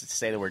 you just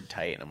say the word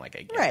tight, and I'm like,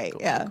 I get it. Right,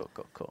 Cool, yeah.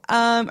 Cool.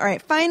 All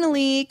right,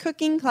 finally,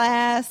 cooking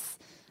class.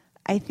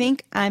 I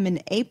think I'm an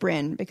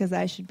apron because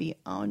I should be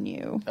on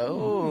you.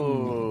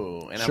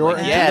 Oh. And Short I'm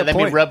and like, to yeah, the let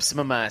me point. rub some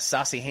of my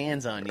saucy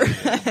hands on you.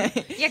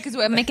 Yeah, because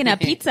we're making a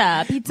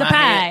pizza My pie.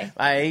 hand-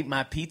 I ate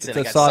my pizza and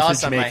I It's got a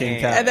sauce on my sausage-making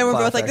hand. cat. And then we're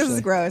Class, both like, this is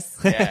actually. gross.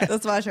 Yeah.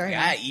 Let's wash our I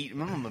hands. eat.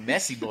 I'm a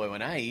messy boy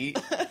when I eat.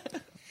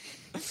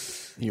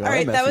 You All are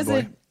right, a that messy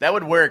was boy. That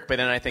would work, but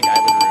then I think I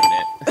would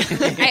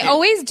ruin it. I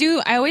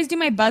always do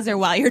my buzzer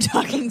while you're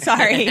talking.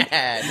 Sorry.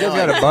 Yeah, You no,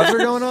 guys got a buzzer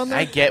going on there?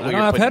 I get I what don't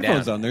you're have putting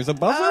headphones down. on. There's a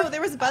buzzer. Oh,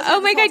 there was a buzzer. Oh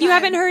my this whole God, you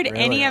time. haven't heard Really?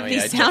 any of Oh,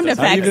 these yeah, sound Jeff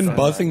doesn't Have you effects. been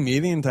buzzing me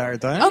the entire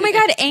time? Oh my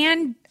God,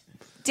 and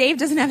Dave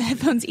doesn't have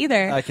headphones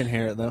either. I can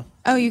hear it, though.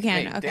 Oh, you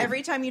can. Hey, Okay.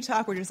 Every time you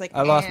talk, we're just like,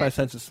 I lost eh. my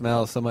sense of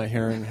smell, so my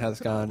hearing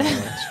has gone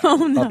Oh,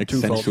 no. up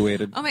twofold.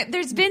 Accentuated. Oh my,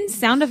 there's been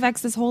sound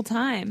effects this whole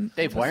time.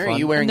 Dave, why are fun.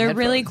 you wearing And they're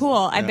headphones? really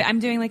cool. I'm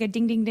doing like a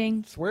ding, ding,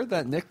 ding. It's weird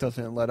that Nick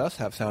doesn't let us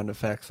have sound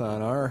effects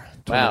on our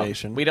Wow.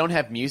 Twinnovation. We don't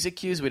have music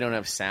cues. We don't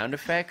have sound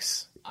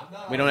effects.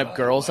 We don't have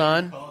girls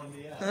on.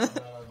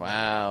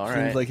 Wow. All Seems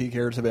right. like he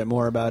cares a bit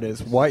more about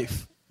his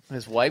wife.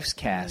 His wife's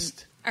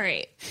cast. All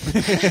right.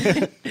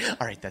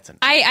 All right. That's an.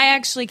 I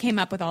actually came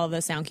up with all of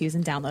those sound cues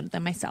and downloaded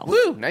them myself.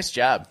 Woo! Nice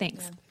job.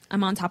 Thanks.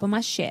 I'm on top of my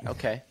shit.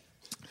 Okay.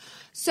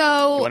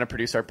 So, You want to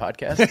produce our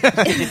podcast?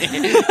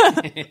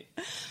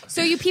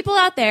 so you people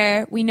out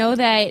there, we know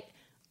that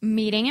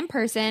meeting in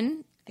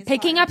person,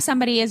 picking up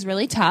somebody is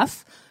really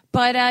tough.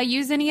 But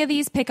use any of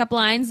these pickup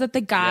lines that the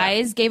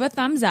guys gave a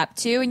thumbs up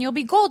to, and you'll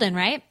be golden,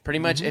 right? Pretty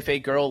much, if a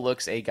girl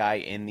looks a guy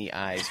in the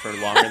eyes for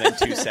longer than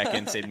 2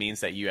 seconds, it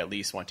means that you at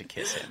least want to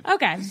kiss him.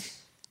 Okay.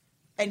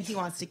 And he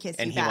wants to kiss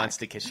And you he back. wants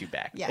to kiss you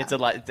back. Yeah. It's a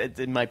lot.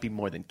 It might be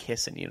more than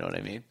kissing. You know what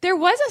I mean? There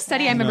was a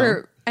study I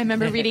remember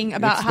reading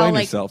about how Explain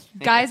like yourself.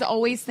 guys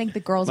always think the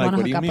girls Like, want to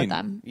what do hook you up with mean?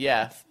 them.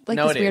 Yeah. Like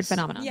no, this it weird is.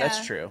 phenomenon. Yeah.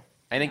 That's true.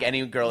 I think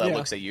any girl that Yeah.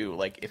 looks at you,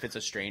 like if it's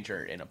a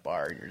stranger in a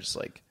bar, and you're just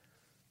like,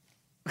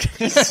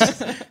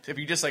 if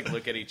you just like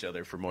look at each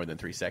other for more than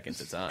 3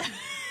 seconds, it's on.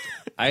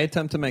 I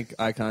attempt to make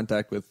eye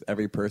contact with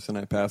every person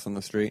I pass on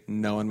the street.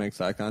 No one makes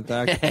eye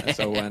contact.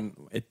 So when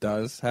it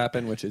does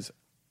happen, which is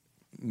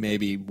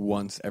maybe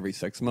once every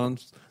 6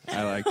 months,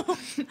 I like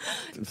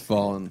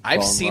fall in. I've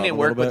fall in seen love it a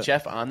work little with bit.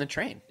 Jeff on the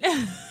train.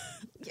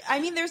 I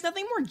mean, there's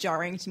nothing more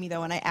jarring to me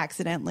though when I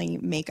accidentally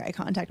make eye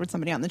contact with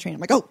somebody on the train.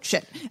 I'm like, oh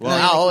shit! And then I,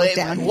 Wow, like, look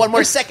down. one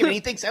more second, and he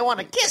thinks I want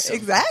to kiss him.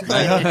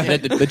 Exactly.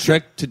 the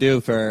trick to do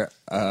for,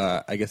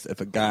 I guess, if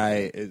a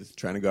guy is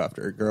trying to go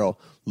after a girl,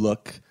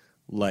 look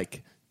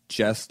like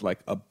just like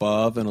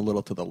above and a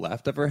little to the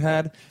left of her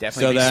head.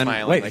 Definitely So be then,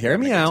 smiling wait, like hear you're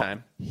me having a good out.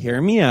 time.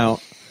 Hear me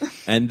out.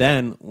 And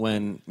then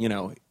when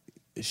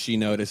she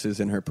notices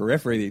in her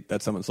periphery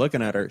that someone's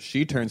looking at her,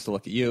 she turns to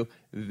look at you.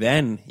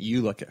 Then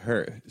you look at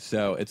her.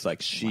 So it's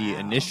like she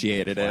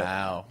initiated it.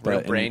 Wow. but Real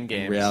in brain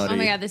games. Reality, Oh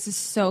my God, this is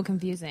so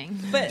confusing.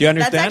 But Do you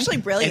understand? That's actually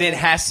brilliant. And it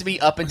has to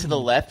be up and to the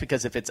left,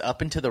 because if it's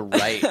up and to the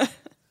right,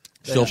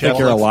 she'll Jeff think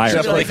you're a looks- liar.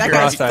 Jeff Like, looks that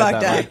guy's cross-eyed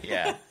fucked that up. way.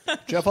 yeah,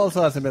 Jeff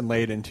also hasn't been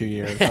laid in 2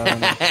 years. I don't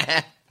know.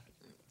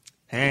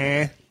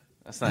 Eh.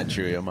 that's not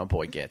true. My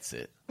boy gets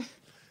it.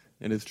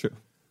 It is true.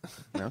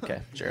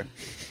 Okay, sure.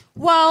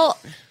 Well,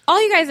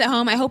 all you guys at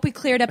home, I hope we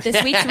cleared up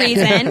this week's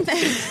reason.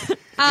 If you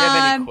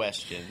have any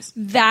questions,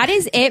 That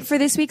is it for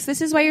this week's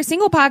This Is Why You're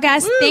Single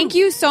podcast. Thank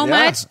you so Yeah,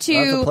 much that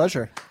was a to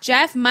pleasure.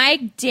 Jeff,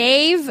 Mike,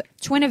 Dave,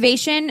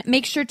 Twinnovation.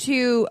 Make sure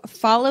to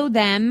follow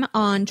them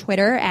on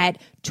Twitter at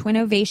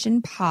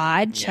Twinnovation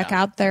Pod. Check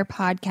Yeah. out their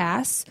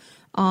podcasts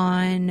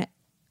on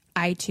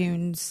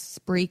iTunes,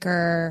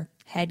 Spreaker,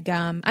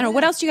 HeadGum. I don't know.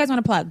 What else do you guys want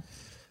to plug?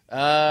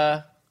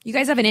 You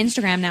guys have an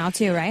Instagram now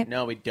too, right?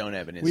 no, we don't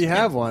have an Instagram. We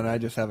have one. I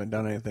just haven't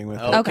done anything with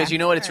it. Oh, because Okay. you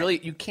know what? It's really,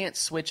 you can't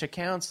switch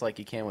accounts like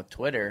you can with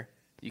Twitter.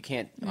 You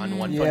can't on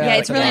one. Yeah. phone, Yeah, Yeah, like,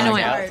 it's really log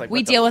annoying. out. It's like, We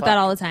what the deal with that fuck?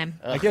 all the time.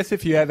 I guess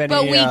if you have any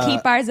But we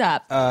keep ours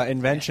up.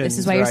 inventions This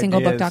is why you're or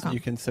singlebook.com. ideas, you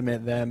can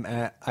submit them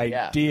at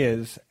Yeah.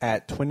 ideas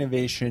at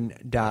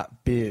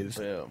twinnovation.biz.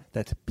 Boom.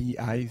 That's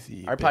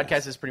B-I-Z. Our biz.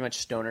 podcast is pretty much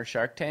Stoner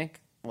Shark Tank.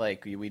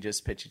 Like we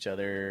just pitch each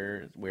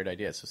other weird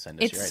ideas. So send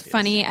us your It's ideas.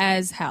 funny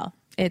as hell.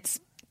 It's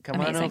Come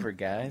amazing. on over,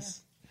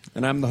 guys.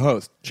 And I'm the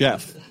host,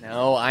 Jeff.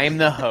 No, I'm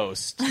the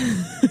host.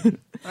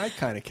 I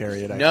kind of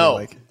carry it. I feel No,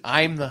 like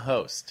I'm the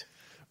host.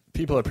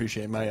 people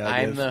appreciate my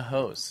ideas. I'm the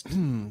host.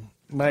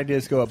 My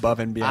ideas go above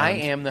and beyond. I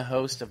am the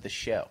host of the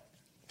show.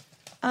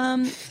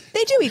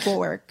 They do equal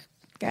work,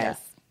 guys.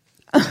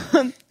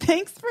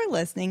 Thanks for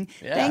listening.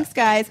 Yeah. Thanks,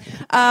 guys.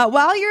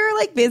 While you're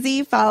like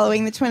busy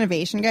following the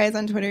Twinnovation guys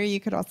on Twitter, you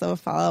could also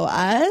follow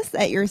us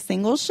at Your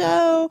Single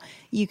Show.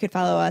 You could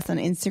follow us on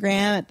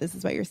Instagram at This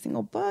Is Why You're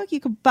Single Book. You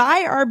could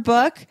buy our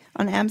book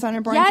on Amazon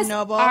or Barnes &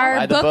 Noble. Our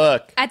Buy the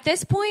book. At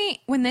this point,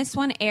 when this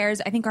one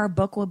airs, I think our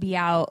book will be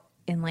out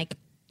in like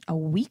a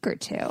week or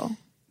two.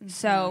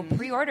 So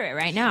pre-order it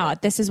right now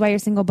at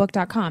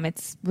thisiswhyyoursinglebook.com.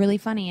 It's really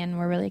funny and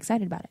we're really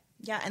excited about it.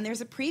 Yeah, and there's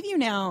a preview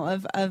now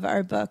of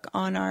our book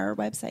on our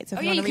website. So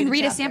if You wanna can read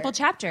a chapter. sample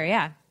chapter.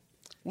 Yeah.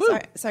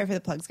 Sorry for the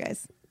plugs,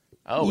 guys.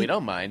 Oh, we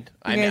don't mind.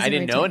 I guys are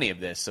didn't know great any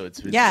of this, so it's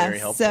very Yeah,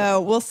 helpful.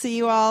 so we'll see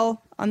you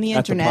all on the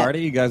At the internet.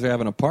 party, you guys are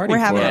having a party. We're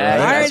having for a it, yeah,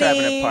 right? you guys are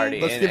Party. having a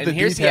party. Let's And, give and the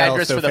here's the details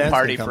address so for the fans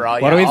party can for come.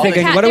 all What are we y'all.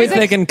 thinking? Cat- What are we there's a-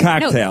 thinking?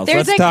 Cocktails.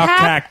 there's Let's a talk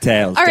cat-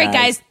 cocktails. All right,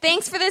 guys.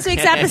 Thanks for this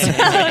week's episode.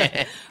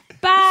 Bye.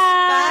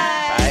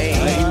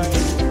 Bye.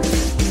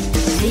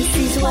 This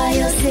is why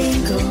you're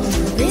single.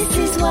 This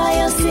is why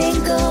you're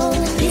single.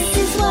 This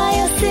is why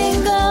you're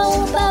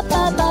single. Ba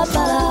ba ba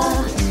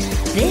ba.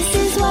 This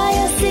is why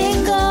you're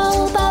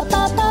single. Ba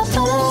ba ba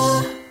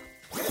ba.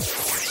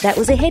 That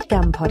was a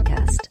HeadGum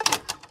podcast.